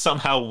Lions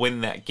somehow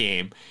win that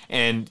game.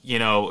 And,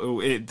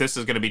 this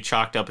is going to be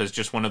chalked up as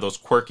just one of those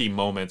quirky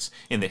moments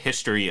in the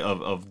history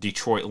of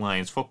Detroit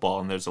Lions football,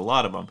 and there's a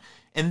lot of them.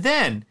 And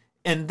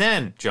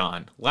then,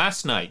 John,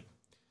 last night,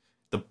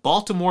 the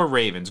Baltimore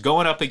Ravens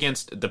going up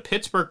against the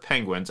Pittsburgh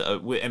Penguins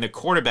and a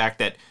quarterback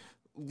that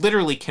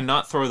literally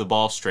cannot throw the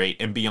ball straight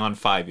and beyond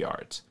 5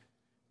 yards.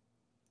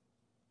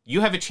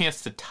 You have a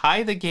chance to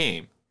tie the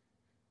game,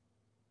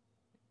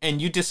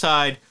 and you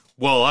decide,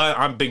 well,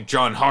 I'm big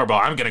John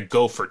Harbaugh. I'm going to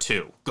go for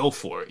 2. Go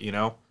for it,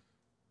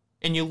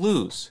 And you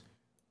lose.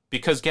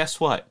 Because guess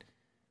what?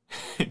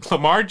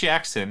 Lamar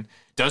Jackson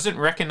doesn't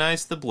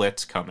recognize the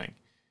blitz coming.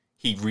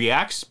 He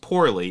reacts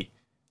poorly.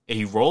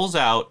 He rolls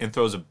out and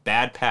throws a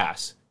bad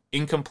pass.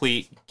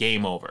 Incomplete.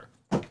 Game over.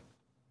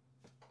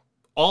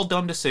 All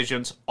dumb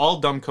decisions. All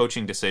dumb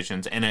coaching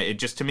decisions. And it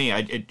just, to me,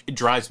 it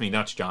drives me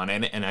nuts, John.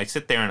 And I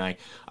sit there and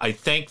I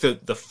thank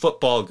the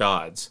football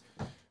gods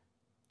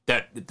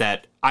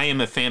that I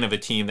am a fan of a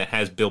team that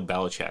has Bill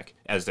Belichick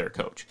as their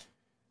coach.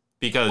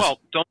 Because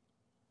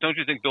don't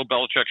you think Bill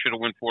Belichick should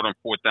have went for it on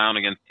 4th down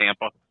against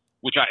Tampa?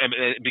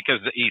 Because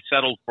he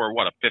settled for a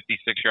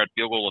 56-yard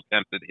field goal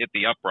attempt that hit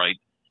the upright,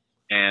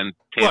 and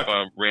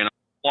Tampa ran off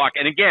the clock.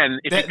 And again,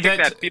 if you kick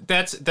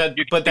that's back.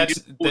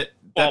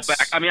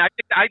 I mean, I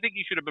think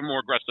he should have been more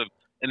aggressive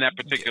in that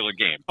particular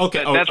game.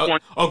 Okay,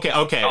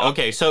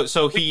 okay.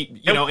 So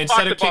he,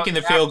 instead of kicking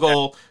the field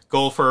goal,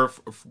 go for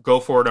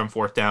it on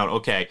 4th down.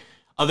 Okay.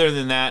 Other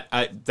than that,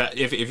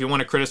 if you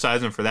want to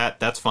criticize him for that,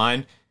 that's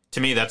fine. To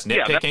me, that's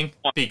nitpicking,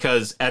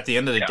 because at the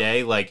end of the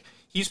day,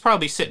 he's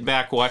probably sitting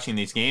back watching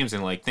these games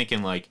and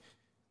thinking what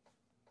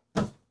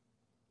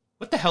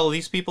the hell are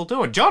these people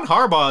doing? John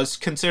Harbaugh is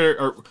considered,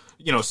 or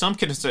some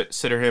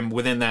consider him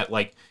within that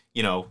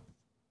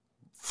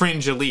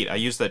fringe elite. I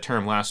used that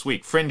term last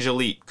week. Fringe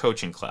elite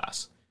coaching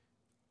class.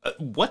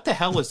 What the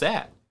hell is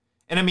that?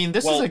 And I mean,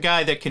 this is a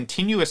guy that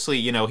continuously,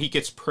 he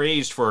gets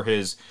praised for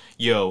his,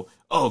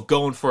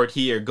 going for it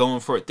here, going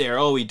for it there.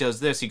 Oh, he does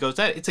this, he goes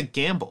that. It's a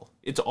gamble.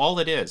 It's all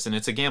it is, and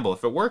it's a gamble.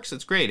 If it works,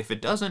 it's great. If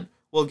it doesn't,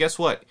 well, guess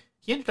what?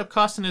 He ended up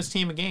costing his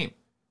team a game.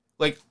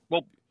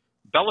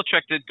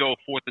 Belichick did go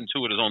 4th and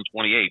 2 at his own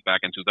 28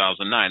 back in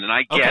 2009, and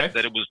I get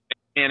that it was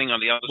Manning on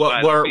the other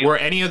side. Were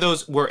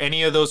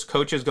any of those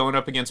coaches going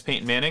up against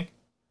Peyton Manning?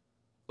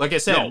 Like I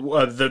said,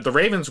 the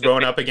Ravens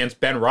going up against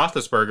Ben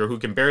Roethlisberger, who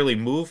can barely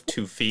move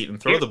 2 feet and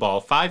throw the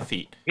ball 5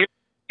 feet.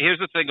 Here's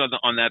the thing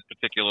on that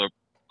particular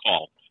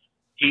call.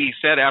 He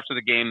said after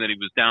the game that he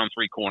was down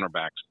 3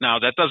 cornerbacks. Now,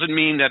 that doesn't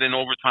mean that in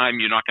overtime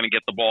you're not going to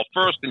get the ball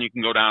first and you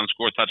can go down and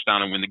score a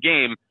touchdown and win the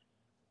game.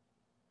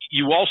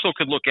 You also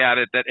could look at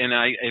it and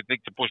I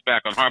think to push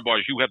back on Harbaugh,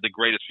 is you have the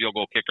greatest field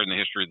goal kicker in the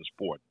history of the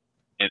sport,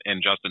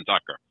 and Justin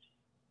Tucker.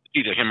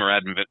 Either him or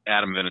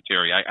Adam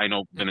Vinatieri. I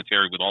know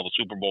Vinatieri with all the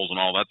Super Bowls and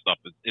all that stuff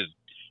is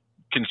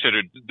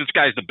considered – this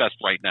guy's the best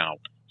right now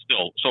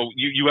still. So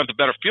you have the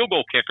better field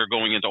goal kicker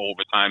going into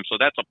overtime, so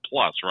that's a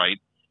plus, right?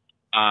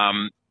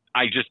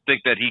 I just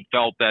think that he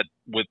felt that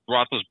with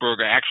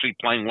Roethlisberger actually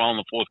playing well in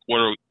the 4th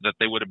quarter that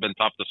they would have been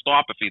tough to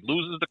stop. If he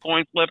loses the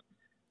coin flip,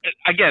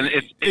 again,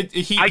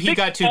 he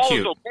got too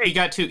cute. Okay. He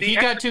got too cute.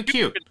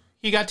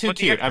 He got too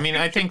cute. I mean,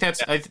 I think that's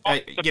the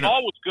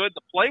call was good.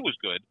 The play was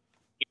good.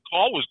 The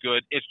call was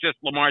good. It's just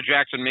Lamar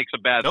Jackson makes a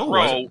bad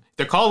throw.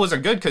 The call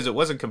wasn't good because it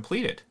wasn't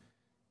completed.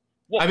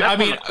 Well, I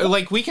mean,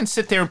 we can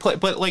sit there and play,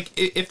 but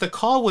if the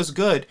call was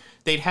good,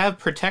 they'd have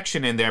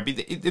protection in there.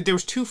 There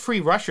was 2 free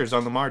rushers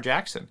on Lamar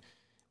Jackson,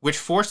 which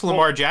forced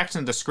Lamar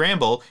Jackson to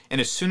scramble,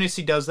 and as soon as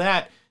he does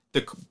that,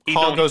 the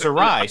call goes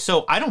awry.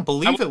 So I don't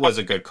believe it was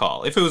a good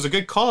call. If it was a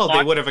good call,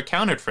 they would have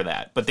accounted for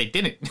that, but they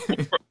didn't.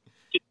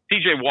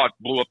 T.J. Watt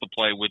blew up the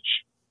play, which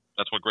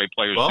that's what great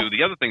players do.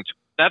 The other thing,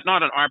 that's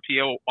not an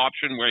RPO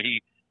option where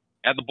he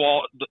had the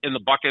ball in the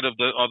bucket of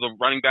the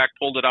running back,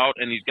 pulled it out,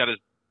 and he's got his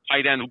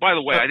tight end, who, by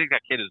the way, I think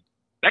that kid is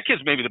That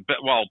kid's maybe the best.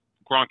 Well,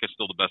 Gronk is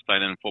still the best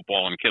tight end in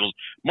football, and Kittle's.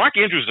 Mark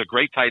Andrews is a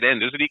great tight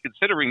end, isn't he?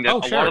 Considering that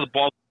a lot of the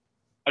balls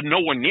are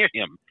nowhere near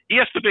him. He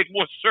has to make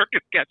more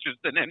circus catches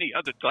than any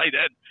other tight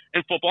end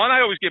in football. And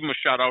I always give him a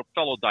shout out,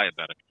 fellow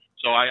diabetic.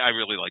 So I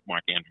really like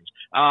Mark Andrews.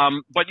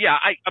 But yeah,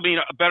 I mean,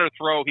 a better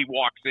throw. He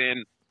walks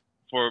in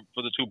for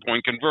the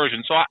 2-point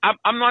conversion. So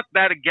I'm not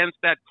that against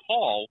that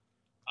call.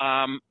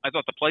 I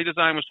thought the play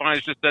design was fine.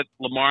 It's just that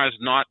Lamar is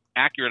not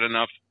accurate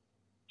enough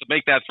to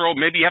make that throw.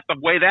 Maybe you have to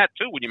weigh that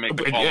too when you make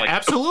the call.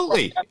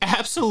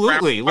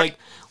 Absolutely. Like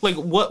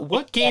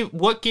what gave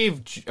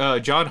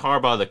John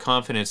Harbaugh the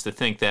confidence to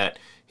think that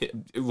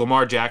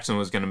Lamar Jackson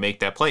was going to make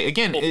that play?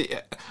 Again,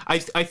 I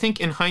think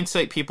in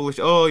hindsight, people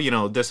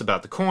were, this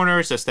about the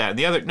corners, this, that, and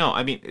the other. No,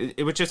 I mean,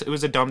 it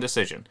was a dumb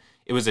decision.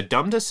 It was a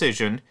dumb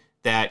decision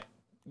that,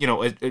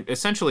 it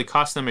essentially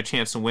cost them a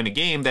chance to win a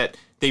game that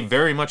they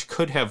very much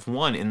could have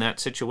won in that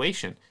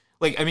situation.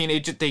 Like, I mean,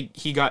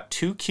 he got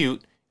too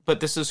cute. But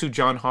this is who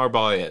John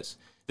Harbaugh is.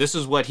 This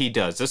is what he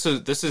does. This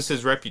is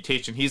his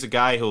reputation. He's a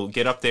guy who'll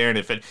get up there, and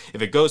if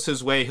it goes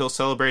his way, he'll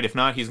celebrate. If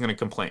not, he's going to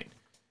complain.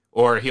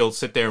 Or he'll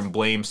sit there and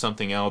blame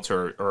something else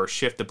or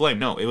shift the blame.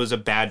 No, it was a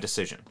bad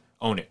decision.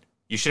 Own it.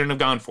 You shouldn't have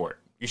gone for it.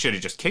 You should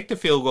have just kicked the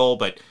field goal.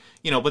 But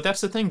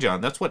that's the thing,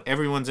 John. That's what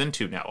everyone's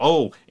into now.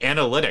 Oh,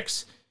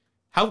 analytics.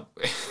 How...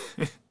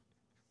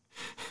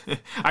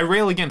 I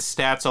rail against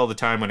stats all the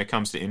time when it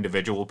comes to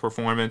individual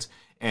performance,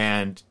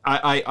 and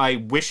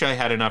I wish I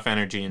had enough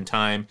energy and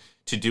time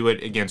to do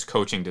it against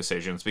coaching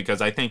decisions,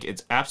 because I think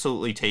it's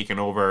absolutely taken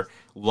over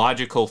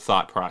logical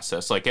thought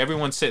process. Like,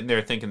 everyone's sitting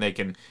there thinking they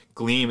can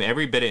glean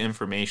every bit of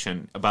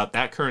information about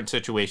that current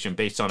situation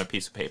based on a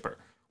piece of paper.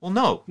 Well,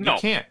 no, you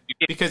can't,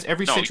 because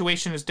every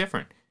situation is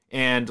different.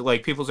 And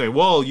like people say,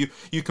 well,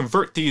 you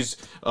convert these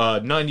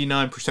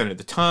 99% of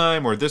the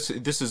time, or this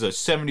is a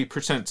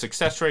 70%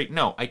 success rate.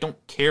 No, I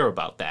don't care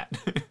about that.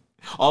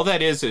 All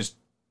that is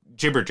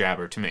jibber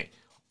jabber to me.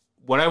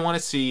 What I want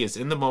to see is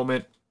in the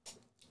moment,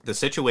 the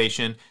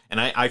situation,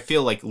 and I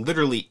feel like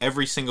literally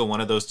every single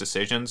one of those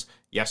decisions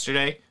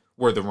yesterday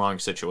were the wrong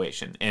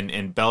situation.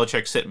 And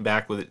Belichick sitting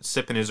back with it,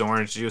 sipping his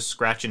orange juice,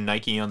 scratching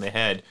Nike on the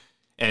head,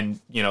 and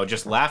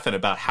just laughing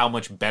about how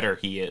much better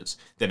he is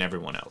than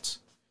everyone else.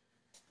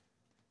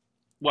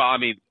 Well, I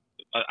mean,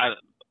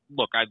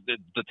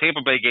 the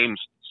Tampa Bay game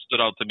stood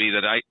out to me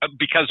that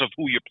because of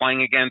who you're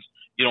playing against,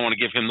 you don't want to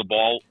give him the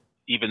ball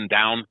even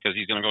down, because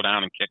he's going to go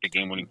down and kick a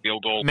game-winning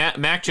field goal.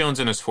 Mac Jones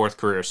in his fourth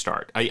career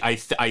start. I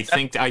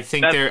think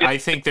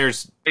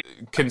there's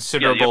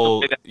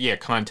considerable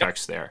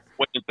context there.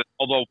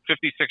 Although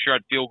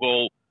 56-yard field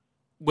goal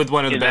with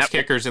one of the best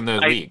kickers in the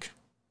league,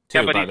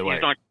 too. By the way,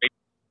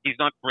 he's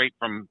not great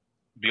from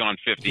beyond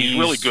 50. He's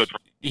really good.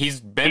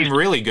 He's been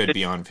really good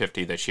beyond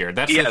 50 this year.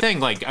 That's the thing.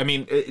 Like, I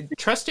mean,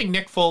 trusting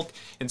Nick Folk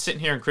and sitting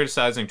here and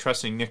criticizing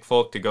trusting Nick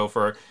Folk to go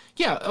for,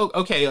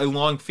 a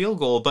long field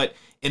goal, but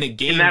in a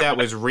game that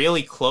was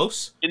really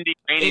close. In the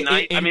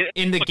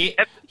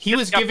game, he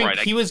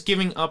was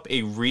giving up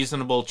a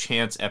reasonable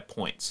chance at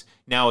points.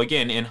 Now,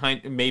 again,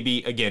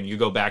 you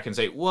go back and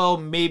say, well,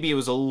 maybe it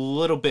was a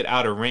little bit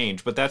out of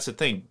range, but that's the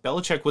thing.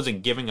 Belichick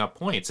wasn't giving up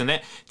points,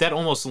 and that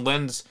almost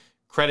lends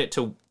credit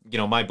to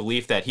my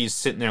belief that he's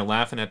sitting there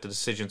laughing at the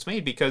decisions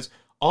made, because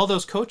all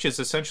those coaches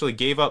essentially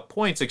gave up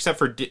points except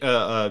for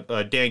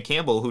Dan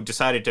Campbell, who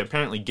decided to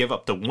apparently give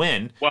up the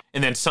win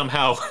and then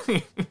somehow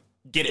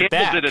get it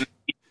back.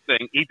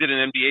 He did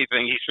an NBA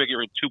thing. He's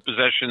figuring 2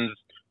 possessions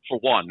for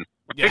 1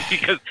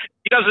 because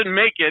he doesn't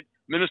make it.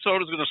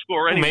 Minnesota's going to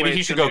score anyway. Maybe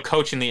he should go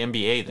coach in the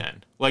NBA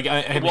then. Like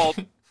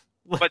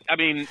But I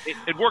mean,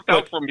 it worked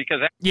out for him because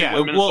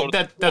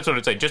that's what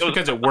I'm saying. Just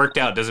because it worked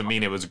out doesn't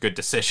mean it was a good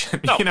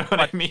decision. No, you know what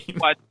I mean?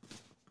 But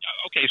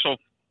okay, so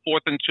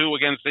 4th and 2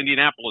 against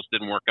Indianapolis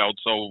didn't work out.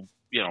 So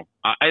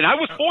and I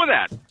was for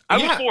that. I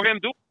was for him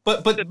doing.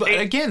 But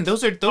again,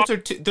 those are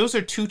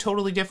two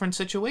totally different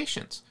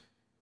situations.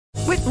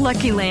 With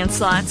Lucky Land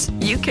Slots,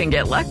 you can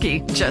get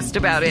lucky just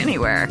about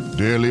anywhere.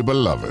 Dearly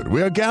beloved,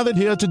 we are gathered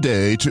here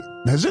today to.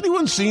 Has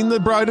anyone seen the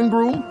bride and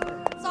groom?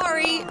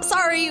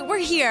 Sorry, we're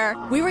here.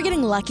 We were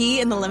getting lucky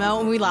in the limo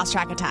and we lost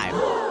track of time.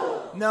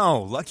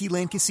 No, Lucky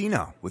Land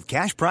Casino, with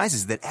cash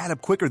prizes that add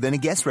up quicker than a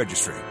guest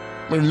registry.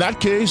 In that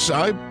case,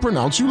 I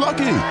pronounce you lucky.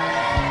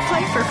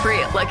 Play for free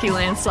at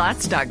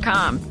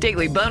LuckyLandSlots.com.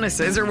 Daily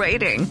bonuses are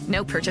waiting.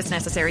 No purchase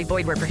necessary.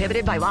 Void where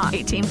prohibited by law.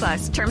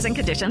 18+. Terms and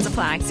conditions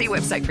apply. See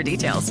website for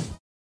details.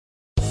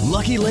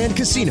 Lucky Land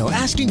Casino,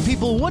 asking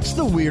people, what's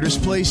the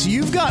weirdest place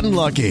you've gotten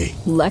lucky?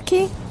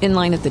 Lucky? In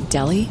line at the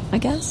deli, I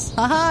guess?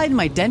 Aha, in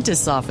my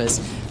dentist's office.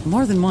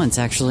 More than once,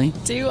 actually.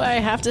 Do I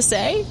have to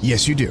say?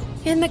 Yes, you do.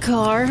 In the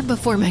car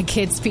before my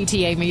kids'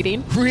 PTA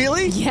meeting.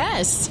 Really?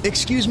 Yes.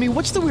 Excuse me,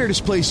 what's the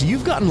weirdest place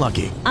you've gotten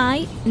lucky?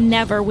 I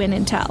never win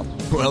and tell.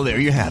 Well, there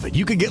you have it.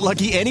 You can get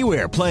lucky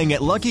anywhere, playing at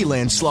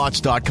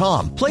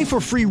LuckyLandSlots.com. Play for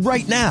free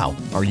right now.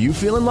 Are you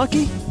feeling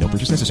lucky? No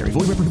purchase necessary.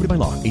 Void where prohibited by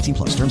law.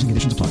 18+. Terms and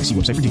conditions apply. See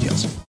website for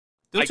details.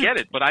 I get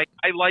it, but I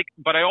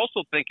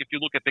also think if you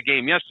look at the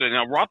game yesterday,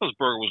 now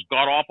Roethlisberger was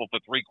god awful for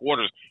 3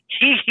 quarters.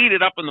 He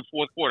heated up in the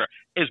 4th quarter.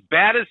 As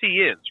bad as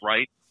he is,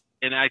 right?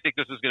 and I think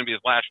this is going to be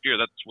his last year.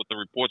 That's what the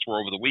reports were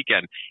over the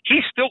weekend. He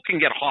still can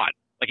get hot.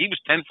 Like, he was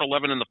 10 for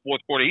 11 in the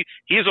fourth quarter.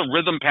 He is a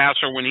rhythm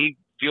passer when he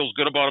feels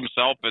good about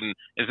himself and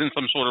is in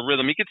some sort of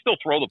rhythm. He can still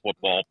throw the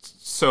football.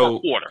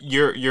 So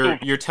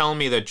you're telling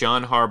me that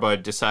John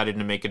Harbaugh decided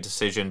to make a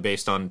decision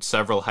based on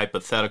several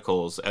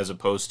hypotheticals as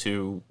opposed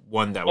to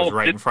one that was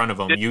right in front of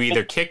him. You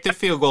either kick the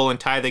field goal and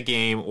tie the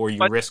game, or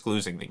you risk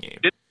losing the game.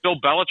 Did Bill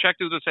Belichick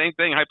do the same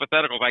thing?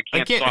 Hypotheticals. I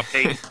can't stop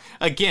Peyton.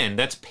 Again,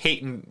 that's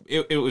Peyton.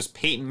 It was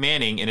Peyton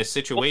Manning in a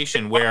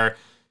situation where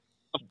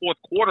the fourth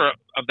quarter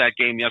of that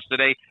game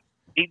yesterday,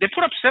 they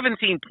put up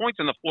 17 points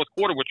in the fourth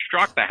quarter, which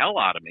shocked the hell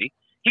out of me.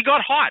 He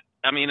got hot.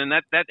 I mean, and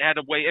that had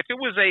a way. If it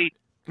was a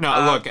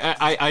look,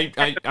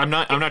 I'm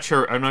not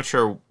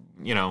sure.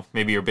 You know,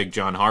 maybe you're a big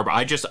John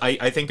Harbaugh.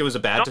 I think it was a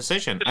bad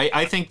decision.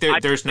 I think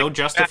there's no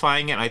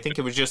justifying it. I think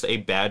it was just a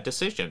bad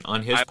decision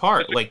on his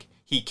part. Like,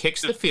 he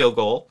kicks the field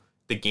goal,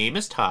 the game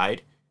is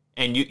tied,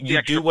 and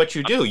you do what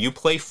you do. You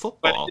play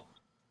football.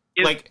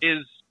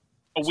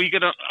 Are we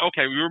gonna?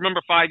 Okay, you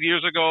remember 5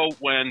 years ago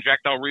when Jack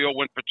Del Rio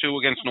went for 2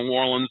 against New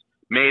Orleans,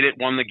 made it,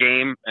 won the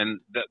game, and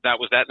that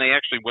was that. And they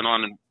actually went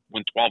on and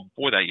went 12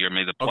 before that year,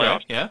 made the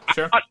playoffs. Okay, yeah,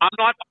 sure. I'm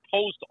not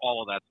opposed to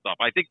all of that stuff.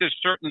 I think there's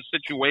certain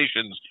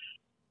situations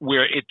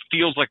where it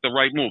feels like the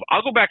right move.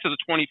 I'll go back to the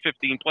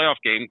 2015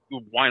 playoff game.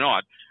 Why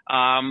not?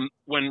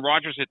 When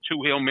Rodgers hit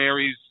 2 Hail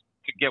Marys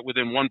to get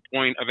within 1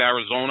 point of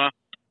Arizona,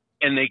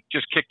 and they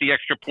just kicked the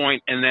extra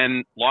point and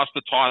then lost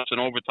the toss in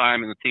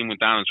overtime, and the team went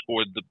down and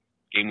scored the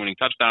game-winning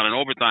touchdown in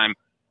overtime.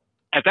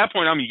 At that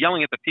point, I'm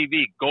yelling at the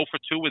TV, go for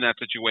 2 in that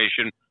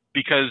situation,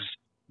 because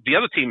the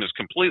other team is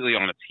completely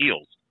on its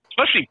heels.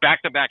 Especially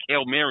back-to-back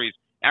Hail Marys.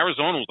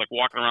 Arizona was like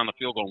walking around the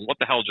field going, what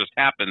the hell just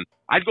happened?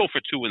 I'd go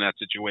for 2 in that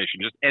situation.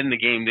 Just end the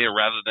game there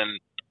rather than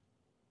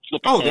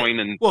flip a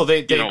coin.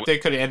 They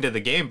could have ended the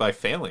game by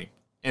failing.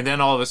 And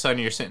then all of a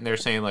sudden you're sitting there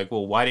saying, like,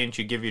 well, why didn't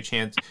you give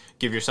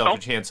yourself a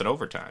chance at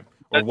overtime?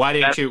 Or why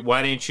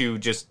didn't you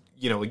just,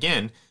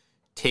 again,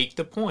 take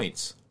the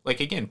points? Like,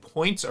 again,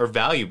 points are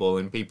valuable,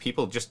 and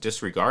people just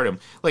disregard them.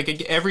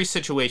 Like, every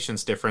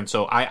situation's different,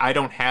 so I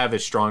don't have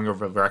as strong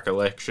of a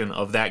recollection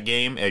of that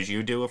game as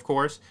you do, of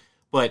course.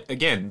 But,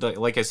 again,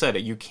 like I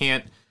said, you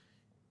can't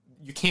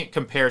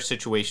compare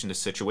situation to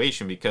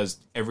situation because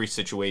every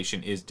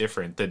situation is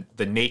different.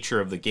 The nature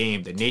of the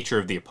game, the nature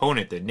of the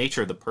opponent, the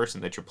nature of the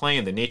person that you're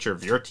playing, the nature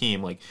of your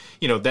team. Like,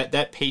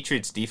 that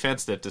Patriots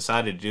defense that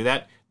decided to do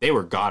that, they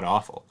were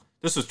god-awful.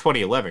 This was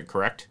 2011,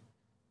 correct?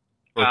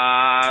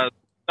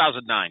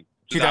 2009.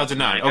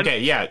 2009. Okay,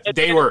 yeah,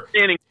 they were.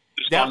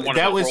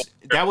 That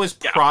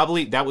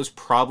was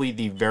probably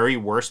the very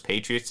worst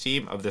Patriots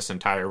team of this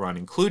entire run,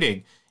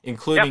 including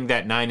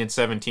that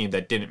 9-7 team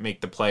that didn't make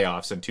the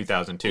playoffs in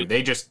 2002.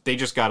 They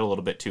just got a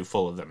little bit too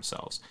full of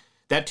themselves.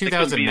 That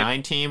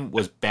 2009 team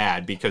was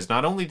bad because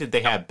not only did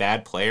they have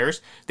bad players,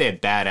 they had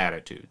bad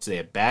attitudes. They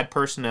had bad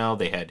personnel.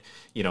 They had,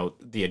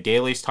 the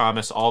Adelius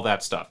Thomas, all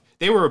that stuff.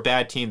 They were a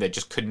bad team that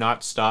just could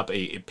not stop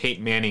a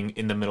Peyton Manning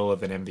in the middle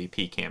of an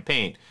MVP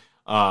campaign.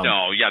 I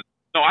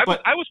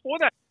was for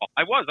that.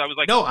 I was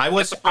like, no, I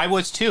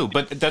was too.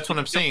 But that's what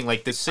I'm saying.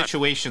 Like, the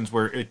situations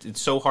where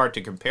it's so hard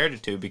to compare the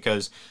two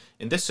because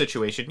in this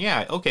situation,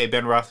 Ben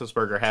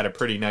Roethlisberger had a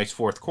pretty nice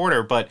fourth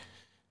quarter, but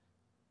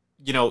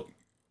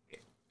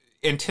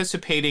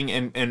anticipating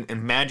and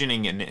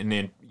imagining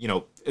and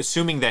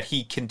assuming that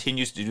he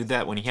continues to do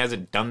that when he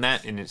hasn't done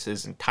that in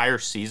his entire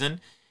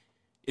season.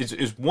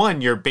 Is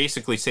one, you're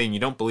basically saying you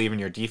don't believe in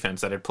your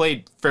defense that had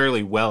played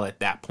fairly well at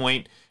that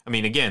point. I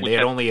mean, again, they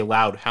had only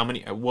allowed how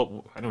many? I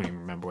don't even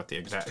remember what the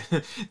exact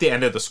the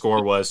end of the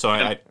score was. So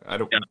I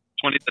don't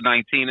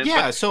 20-19.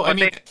 Yeah, so I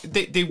mean,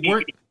 they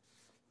weren't.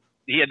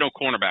 He had no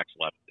cornerbacks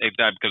left. They've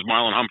died because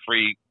Marlon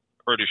Humphrey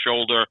hurt his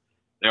shoulder.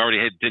 They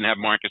already didn't have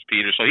Marcus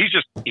Peters, so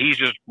he's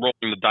just rolling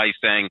the dice,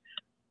 saying,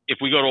 if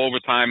we go to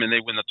overtime and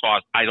they win the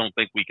toss, I don't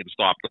think we can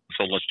stop them.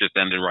 So let's just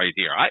end it right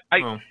here.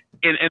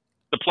 And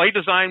the play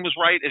design was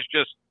right. It's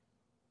just,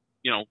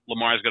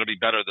 Lamar's going to be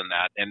better than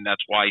that, and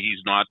that's why he's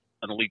not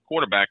an elite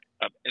quarterback,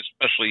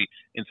 especially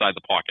inside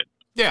the pocket.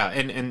 Yeah,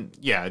 and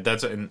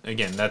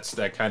that's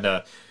that kind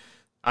of.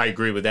 I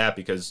agree with that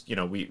because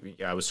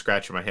I was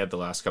scratching my head the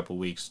last couple of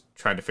weeks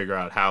trying to figure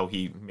out how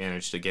he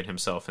managed to get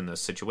himself in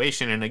this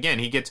situation. And again,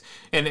 he gets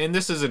and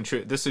this isn't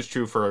true. This is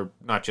true for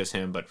not just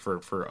him, but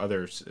for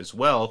others as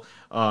well.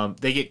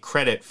 They get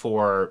credit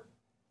for.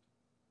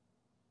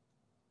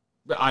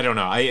 I don't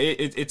know.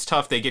 It's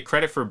tough. They get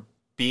credit for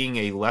being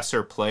a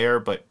lesser player,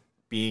 but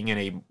being in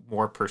a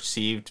more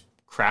perceived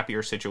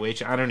crappier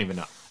situation. I don't even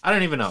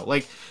know.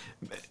 Like,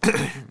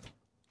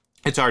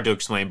 it's hard to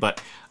explain,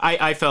 but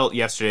I felt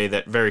yesterday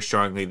that very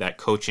strongly that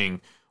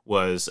coaching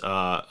was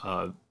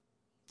had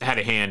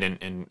a hand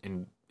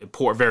in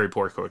very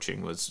poor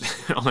coaching was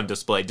on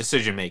display.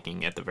 Decision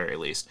making at the very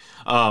least.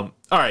 All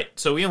right,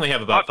 so we only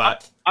have about 5.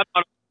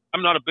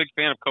 I'm not a big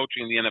fan of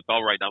coaching in the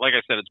NFL right now. Like I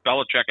said, it's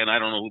Belichick, and I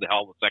don't know who the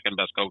hell the second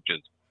best coach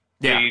is.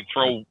 Yeah. They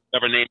throw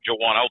whatever name you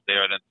want out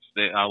there, and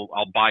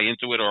I'll buy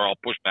into it or I'll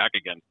push back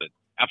against it.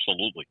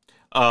 Absolutely.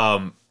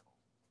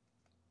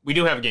 we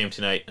do have a game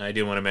tonight, and I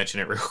do want to mention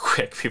it real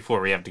quick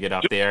before we have to get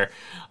off the air.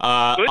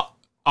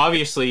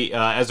 Obviously,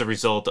 as a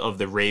result of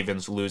the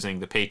Ravens losing,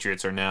 the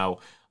Patriots are now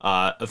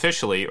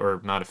officially, or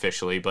not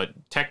officially, but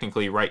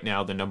technically right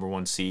now the number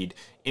 1 seed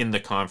in the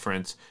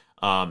conference.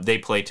 They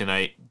play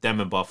tonight, them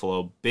in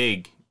Buffalo.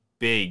 Big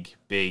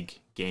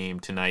game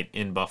tonight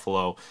in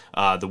Buffalo.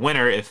 The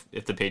winner, if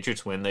the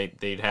Patriots win,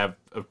 they'd have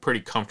a pretty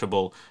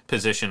comfortable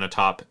position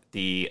atop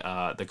the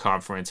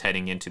conference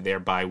heading into their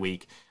bye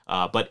week.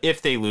 But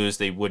if they lose,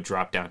 they would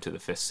drop down to the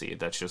 5th seed.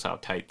 That's just how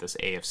tight this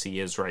AFC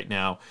is right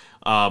now.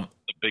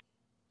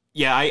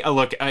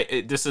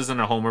 This isn't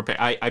a homer pick.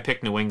 I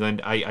picked New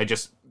England.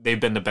 They've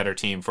been the better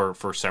team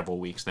for several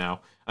weeks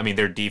now. I mean,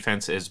 their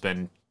defense has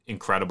been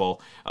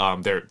incredible.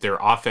 Their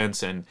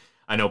offense, and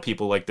I know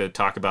people like to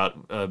talk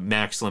about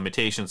max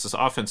limitations. This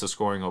offense is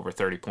scoring over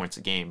 30 points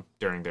a game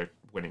during their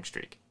winning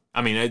streak.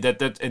 I mean,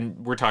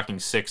 and we're talking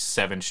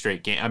 6-7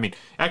 straight games. I mean,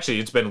 actually,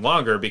 it's been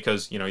longer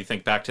because, you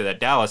think back to that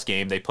Dallas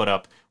game, they put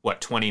up,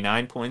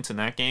 29 points in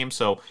that game?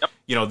 So,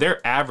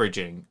 they're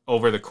averaging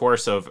over the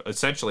course of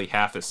essentially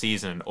half a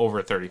season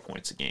over 30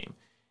 points a game.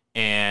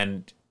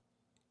 And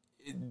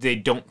they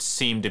don't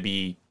seem to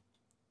be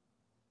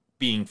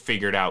being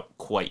figured out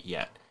quite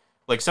yet.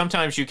 Like,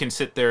 sometimes you can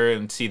sit there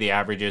and see the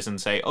averages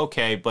and say,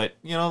 okay, but,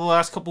 the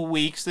last couple of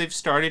weeks, they've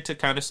started to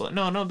kind of slow.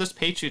 No, this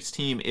Patriots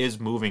team is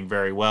moving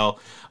very well.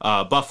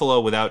 Buffalo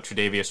without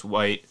Tre'Davious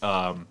White,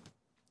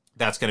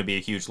 that's going to be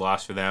a huge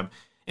loss for them.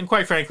 And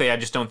quite frankly, I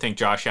just don't think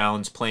Josh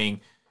Allen's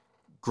playing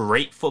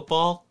great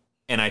football.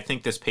 And I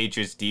think this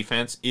Patriots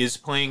defense is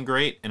playing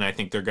great. And I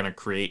think they're going to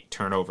create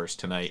turnovers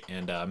tonight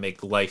and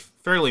make life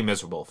fairly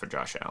miserable for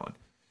Josh Allen.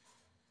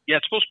 Yeah,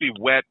 it's supposed to be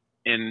wet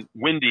and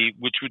windy,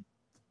 which would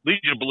lead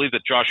you to believe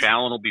that Josh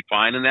Allen will be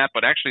fine in that,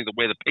 but actually the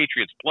way the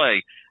Patriots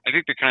play, I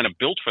think they're kind of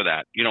built for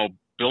that.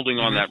 Building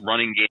on that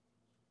running game,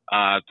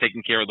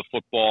 taking care of the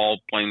football,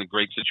 playing the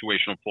great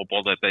situational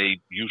football that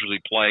they usually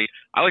play.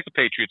 I like the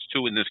Patriots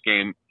too in this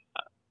game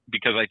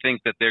because I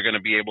think that they're going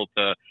to be able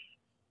to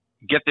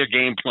get their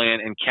game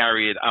plan and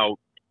carry it out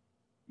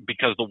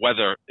because the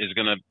weather is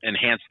going to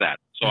enhance that.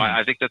 So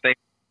I think that they have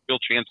a real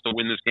chance to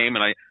win this game,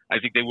 and I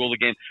think they will the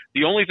game.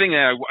 The only thing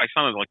that I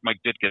sounded like Mike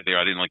Ditka there.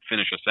 I didn't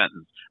finish a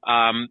sentence.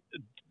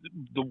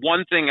 The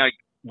one thing I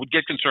would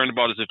get concerned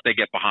about is if they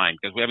get behind,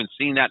 because we haven't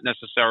seen that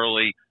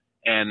necessarily.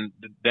 And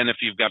then if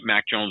you've got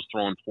Mac Jones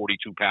throwing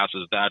 42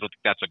 passes, I don't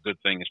think that's a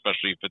good thing,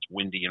 especially if it's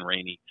windy and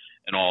rainy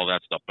and all that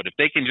stuff. But if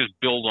they can just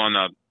build on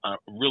a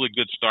really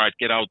good start,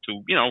 get out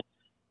to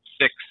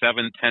 6,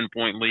 7,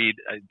 10-point lead,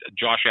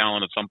 Josh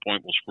Allen at some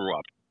point will screw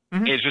up.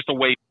 Mm-hmm. It's just the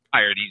way he's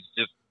tired. He's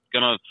just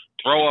gonna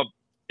throw a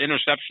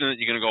interception that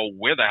you're going to go,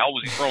 where the hell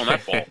was he throwing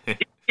that ball?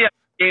 He had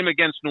a game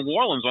against New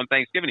Orleans on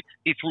Thanksgiving.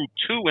 He threw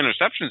 2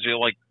 interceptions. You're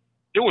like,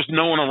 there was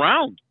no one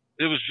around.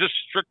 It was just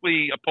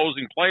strictly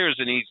opposing players,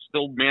 and he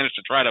still managed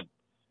to try to,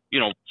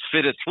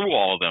 fit it through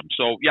all of them.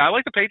 So, yeah, I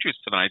like the Patriots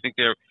tonight. I think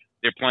they're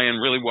playing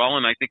really well,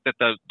 and I think that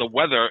the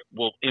weather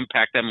will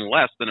impact them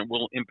less than it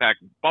will impact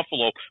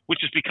Buffalo, which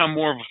has become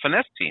more of a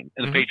finesse team,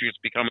 and the Patriots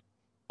become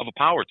of a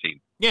power team.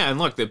 Yeah, and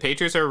look, the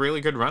Patriots are a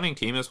really good running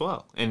team as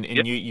well. And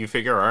you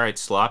figure, all right,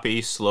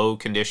 sloppy, slow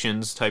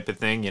conditions type of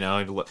thing.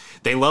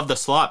 They love the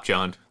slop,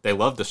 John. They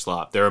love the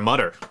slop. They're a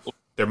mutter.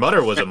 Their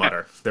mutter was a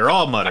mutter. They're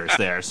all mutters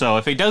there. So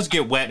if it does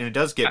get wet and it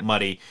does get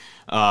muddy,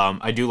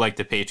 I do like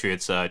the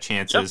Patriots'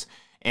 chances. Yep.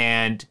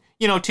 And,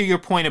 to your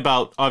point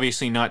about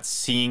obviously not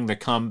seeing the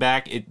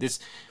comeback,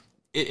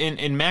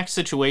 in Mac's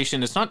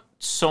situation, it's not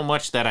so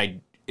much that I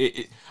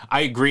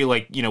agree,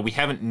 we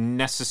haven't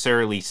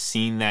necessarily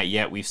seen that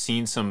yet. We've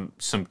seen some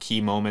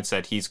key moments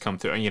that he's come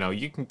through.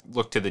 You can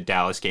look to the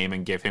Dallas game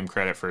and give him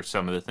credit for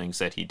some of the things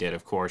that he did.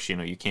 Of course,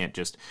 you can't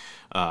just,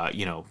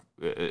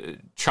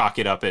 chalk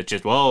it up at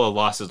just, a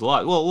loss is a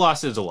loss. Well, a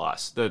loss is a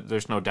loss.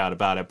 There's no doubt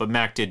about it. But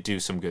Mac did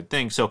do some good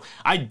things. So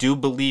I do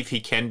believe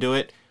he can do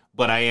it,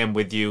 but I am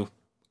with you.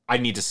 I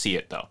need to see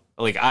it, though.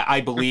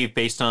 I believe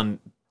based on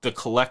the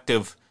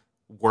collective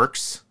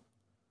works,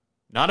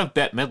 not of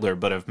Bette Midler,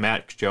 but of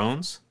Mac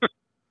Jones,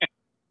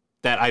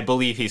 that I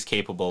believe he's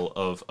capable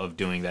of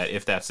doing that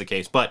if that's the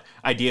case. But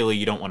ideally,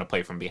 you don't want to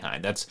play from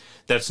behind.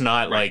 That's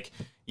not right.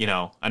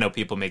 I know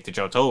people make the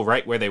jokes,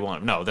 right where they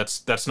want him. No,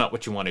 that's not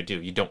what you want to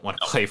do. You don't want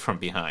to play from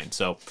behind.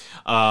 So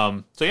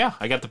yeah,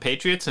 I got the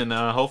Patriots, and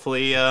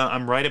hopefully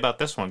I'm right about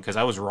this one because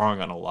I was wrong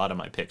on a lot of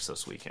my picks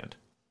this weekend.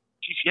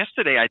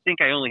 Yesterday, I think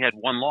I only had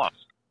one loss.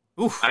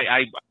 Oof.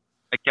 I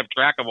kept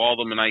track of all of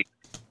them, and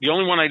the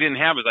only one I didn't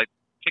have is I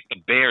picked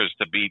the Bears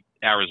to beat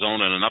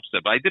Arizona in an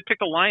upset, but I did pick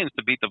the Lions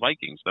to beat the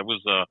Vikings. That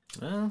was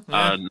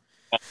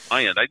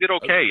Lions. I did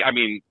okay. I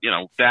mean,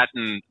 that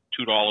and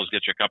 $2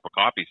 get you a cup of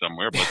coffee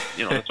somewhere, but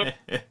that's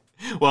okay.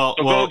 Well,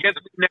 go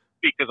against me next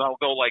week because I'll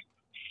go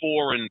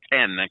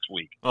 4-10 next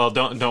week. Well,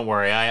 don't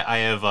worry. I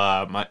have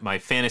my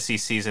fantasy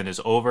season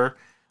is over.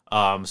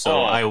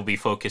 I will be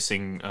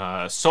focusing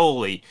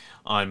solely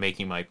on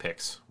making my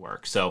picks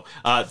work. So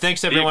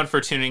thanks, everyone, for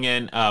tuning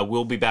in.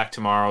 We'll be back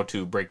tomorrow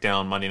to break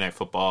down Monday Night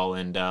Football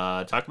and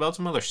talk about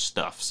some other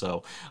stuff.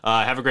 So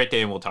have a great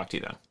day, and we'll talk to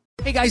you then.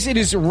 Hey guys, it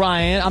is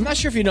Ryan. I'm not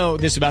sure if you know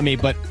this about me,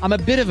 but I'm a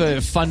bit of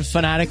a fun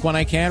fanatic when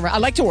I can. I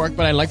like to work,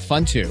 but I like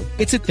fun too.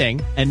 It's a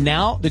thing. And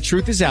now the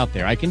truth is out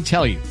there. I can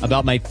tell you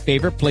about my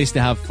favorite place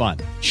to have fun.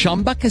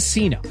 Chumba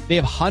Casino. They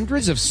have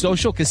hundreds of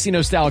social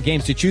casino style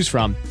games to choose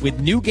from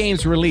with new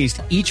games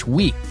released each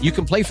week. You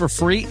can play for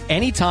free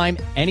anytime,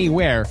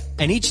 anywhere.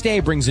 And each day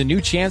brings a new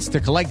chance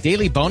to collect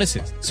daily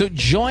bonuses. So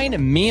join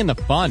me in the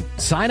fun.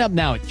 Sign up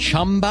now at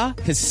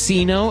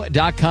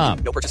ChumbaCasino.com.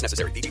 No purchase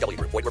necessary. VGW.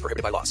 Void where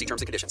prohibited by law. See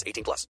terms and conditions.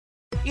 18+.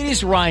 It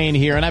is Ryan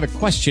here, and I have a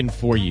question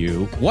for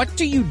you. What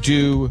do you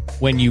do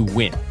when you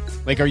win?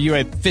 Like, are you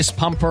a fist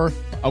pumper,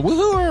 a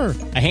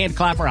woohooer, a hand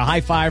clapper, a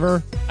high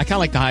fiver? I kind of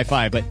like the high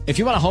five, but if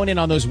you want to hone in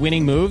on those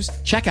winning moves,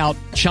 check out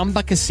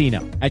Chumba Casino.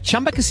 At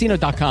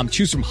ChumbaCasino.com,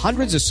 choose from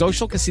hundreds of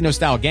social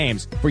casino-style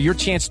games for your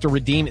chance to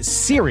redeem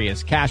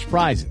serious cash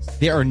prizes.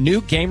 There are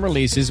new game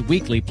releases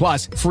weekly,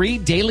 plus free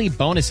daily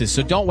bonuses,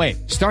 so don't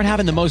wait. Start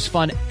having the most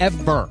fun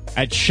ever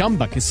at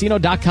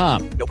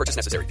ChumbaCasino.com. No purchase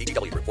necessary.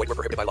 VGW. Void where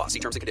prohibited by law. See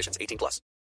terms and conditions. 18+.